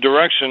another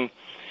direction,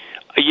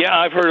 yeah,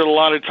 I've heard it a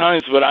lot of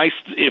times, but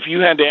if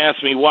you had to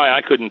ask me why,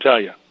 I couldn't tell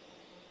you.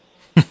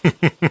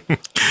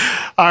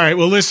 All right,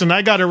 well, listen,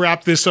 I got to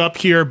wrap this up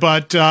here,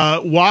 but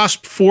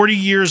W.A.S.P 40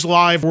 Years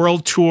Live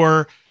World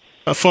Tour.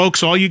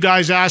 Folks, all you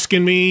guys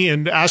asking me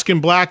and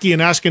asking Blackie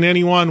and asking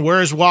anyone,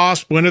 where's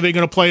W.A.S.P? When are they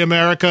going to play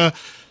America?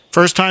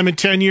 First time in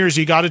 10 years,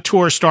 you got a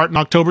tour starting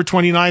October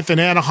 29th in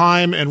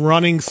Anaheim and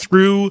running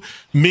through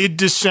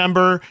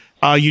mid-December.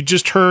 You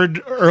just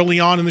heard early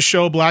on in the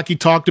show, Blackie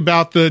talked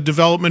about the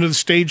development of the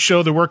stage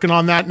show. They're working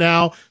on that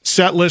now.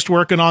 Set list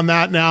working on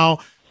that now.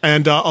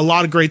 And a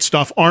lot of great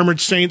stuff. Armored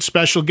Saints,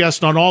 special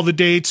guest on all the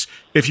dates.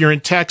 If you're in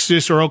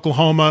Texas or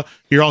Oklahoma,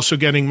 you're also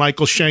getting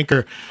Michael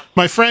Schenker.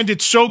 My friend,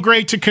 it's so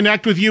great to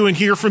connect with you and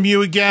hear from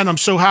you again. I'm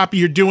so happy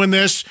you're doing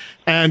this,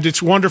 and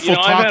it's wonderful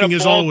talking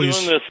as always.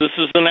 Doing this. This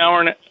is an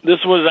hour.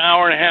 This was an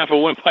hour and a half.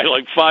 It went by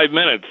like 5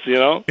 minutes.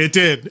 It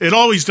did. It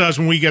always does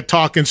when we get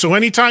talking. So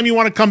anytime you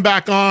want to come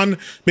back on,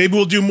 maybe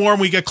we'll do more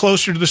when we get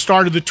closer to the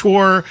start of the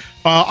tour.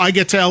 I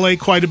get to L.A.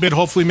 quite a bit.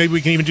 Hopefully, maybe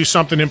we can even do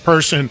something in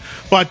person.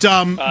 But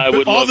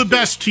all the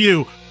best to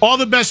you. All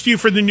the best to you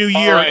for the new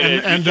year. All right,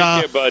 and take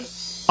care, bud.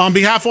 On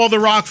behalf of all the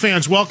rock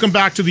fans, welcome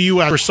back to the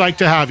U.S. We're psyched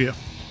to have you.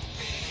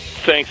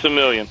 Thanks a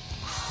million.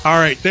 All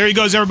right, there he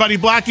goes, everybody.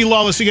 Blackie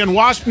Lawless again.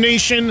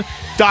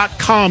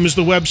 WASPNation.com is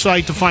the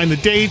website to find the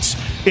dates,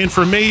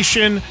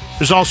 information,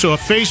 There's also a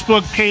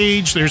Facebook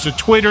page. There's a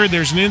Twitter.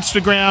 There's an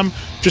Instagram.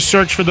 Just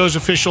search for those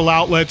official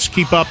outlets.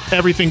 Keep up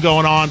everything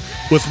going on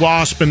with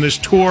W.A.S.P and this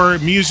tour,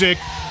 music,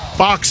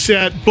 box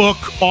set, book,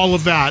 all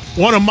of that.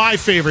 One of my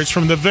favorites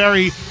from the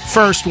very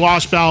first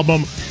W.A.S.P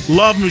album,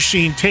 Love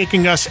Machine,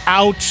 taking us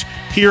out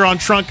here on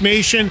Trunk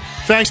Nation.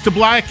 Thanks to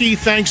Blackie.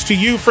 Thanks to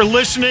you for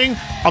listening.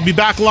 I'll be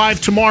back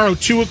live tomorrow,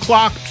 2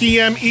 o'clock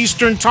p.m.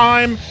 Eastern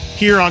Time,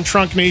 here on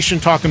Trunk Nation,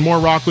 talking more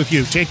rock with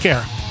you. Take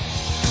care.